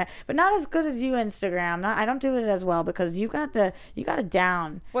Instagram it, but not as good as you Instagram. I don't do it as well, because you got it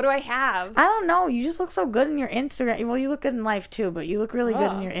down. What do I have? I don't know. You just look so good in your Instagram. Well, you look good in life too, but you look really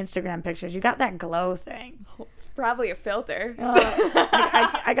good in your Instagram pictures. You got that glow thing. Probably a filter.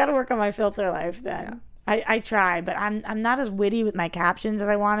 I got to work on my filter life then. Yeah. I try, but I'm not as witty with my captions as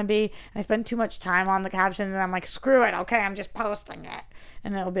I want to be. And I spend too much time on the captions, and I'm like, screw it. Okay, I'm just posting it.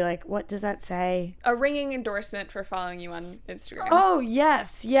 and it'll be like, what does that say? A ringing endorsement for following you on Instagram. Oh,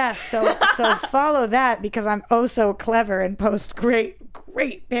 yes. So follow that because I'm oh so clever and post great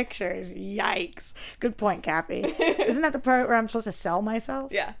pictures. Yikes. Good point, Kathy. Isn't that the part where I'm supposed to sell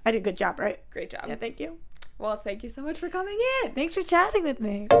myself? Yeah. I did a good job, right? Great job. Yeah, thank you. Well, thank you so much for coming in. Thanks for chatting with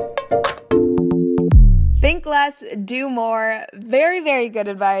me. Think less, do more. Very, very good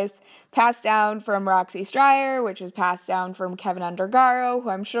advice. Passed down from Roxy Stryer, which was passed down from Kevin Undergaro, who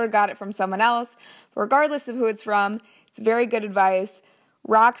I'm sure got it from someone else. But regardless of who it's from, it's very good advice.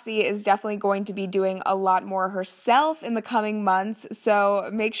 Roxy is definitely going to be doing a lot more herself in the coming months, so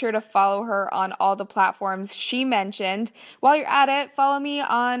make sure to follow her on all the platforms she mentioned. While you're at it, follow me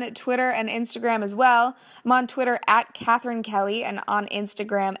on Twitter and Instagram as well. I'm on Twitter at Catherine Kelly and on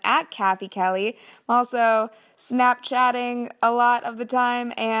Instagram at Kathy Kelly. I'm also Snapchatting a lot of the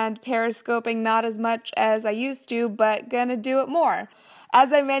time and Periscoping not as much as I used to, but gonna do it more.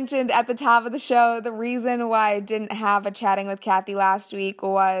 As I mentioned at the top of the show, the reason why I didn't have a Chatting with Kathy last week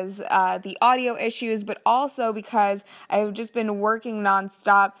was the audio issues, but also because I've just been working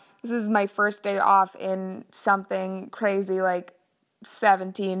nonstop. This is my first day off in something crazy like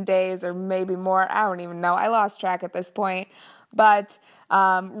 17 days or maybe more. I don't even know. I lost track at this point. But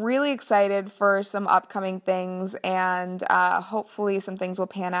really excited for some upcoming things, and hopefully some things will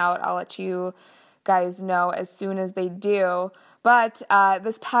pan out. I'll let you guys know as soon as they do. But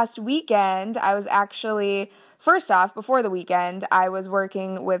this past weekend, I was actually, first off, before the weekend, I was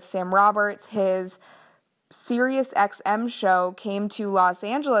working with Sam Roberts. His Sirius XM show came to Los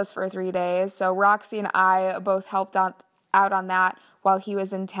Angeles for 3 days, so Roxy and I both helped out on that while he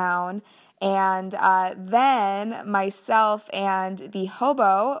was in town. And then myself and the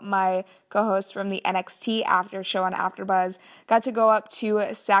Hobo, my co-host from the NXT After Show on AfterBuzz, got to go up to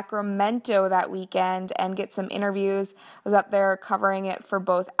Sacramento that weekend and get some interviews. I was up there covering it for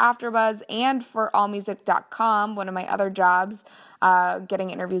both AfterBuzz and for AllMusic.com, one of my other jobs, getting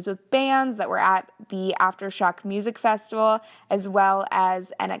interviews with bands that were at the Aftershock Music Festival, as well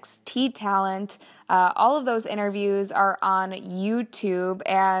as NXT talent. All of those interviews are on YouTube,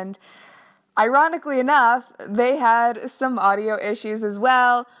 and ironically enough, they had some audio issues as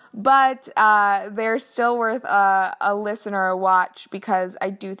well, but they're still worth a listen or a watch because I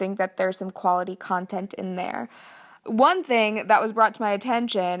do think that there's some quality content in there. One thing that was brought to my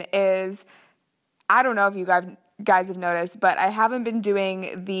attention is, I don't know if you guys have noticed, but I haven't been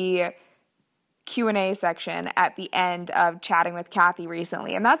doing the Q&A section at the end of Chatting with Kathy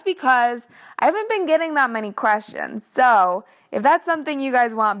recently, and that's because I haven't been getting that many questions. So if that's something you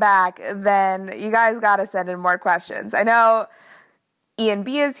guys want back, then you guys gotta send in more questions. I know Ian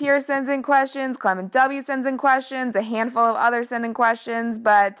B is here, sends in questions, Clement W sends in questions, a handful of others send in questions,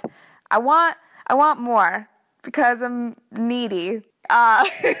 but I want more because I'm needy.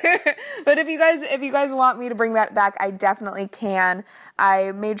 But if you guys want me to bring that back, I definitely can.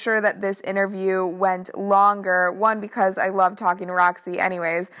 I made sure that this interview went longer, one, because I love talking to Roxy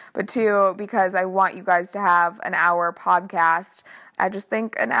anyways, but two, because I want you guys to have an hour podcast. I just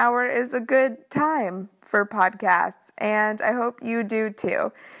think an hour is a good time for podcasts, and I hope you do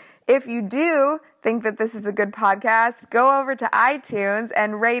too. If you do think that this is a good podcast, go over to iTunes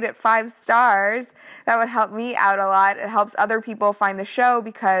and rate it 5 stars. That would help me out a lot. It helps other people find the show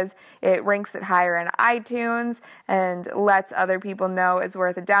because it ranks it higher in iTunes and lets other people know it's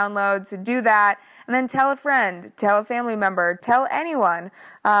worth a download. So do that, and then tell a friend, tell a family member, tell anyone.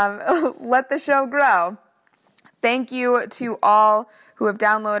 Let the show grow. Thank you to all who have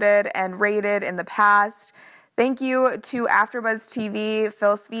downloaded and rated in the past. Thank you to AfterBuzz TV,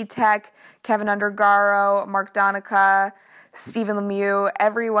 Phil Svitek, Kevin Undergaro, Mark Donica, Stephen Lemieux,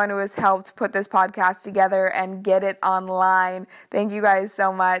 everyone who has helped put this podcast together and get it online. Thank you guys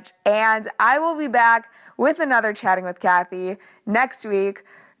so much. And I will be back with another Chatting with Kathy next week.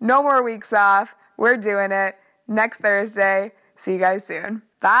 No more weeks off. We're doing it next Thursday. See you guys soon.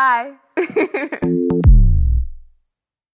 Bye.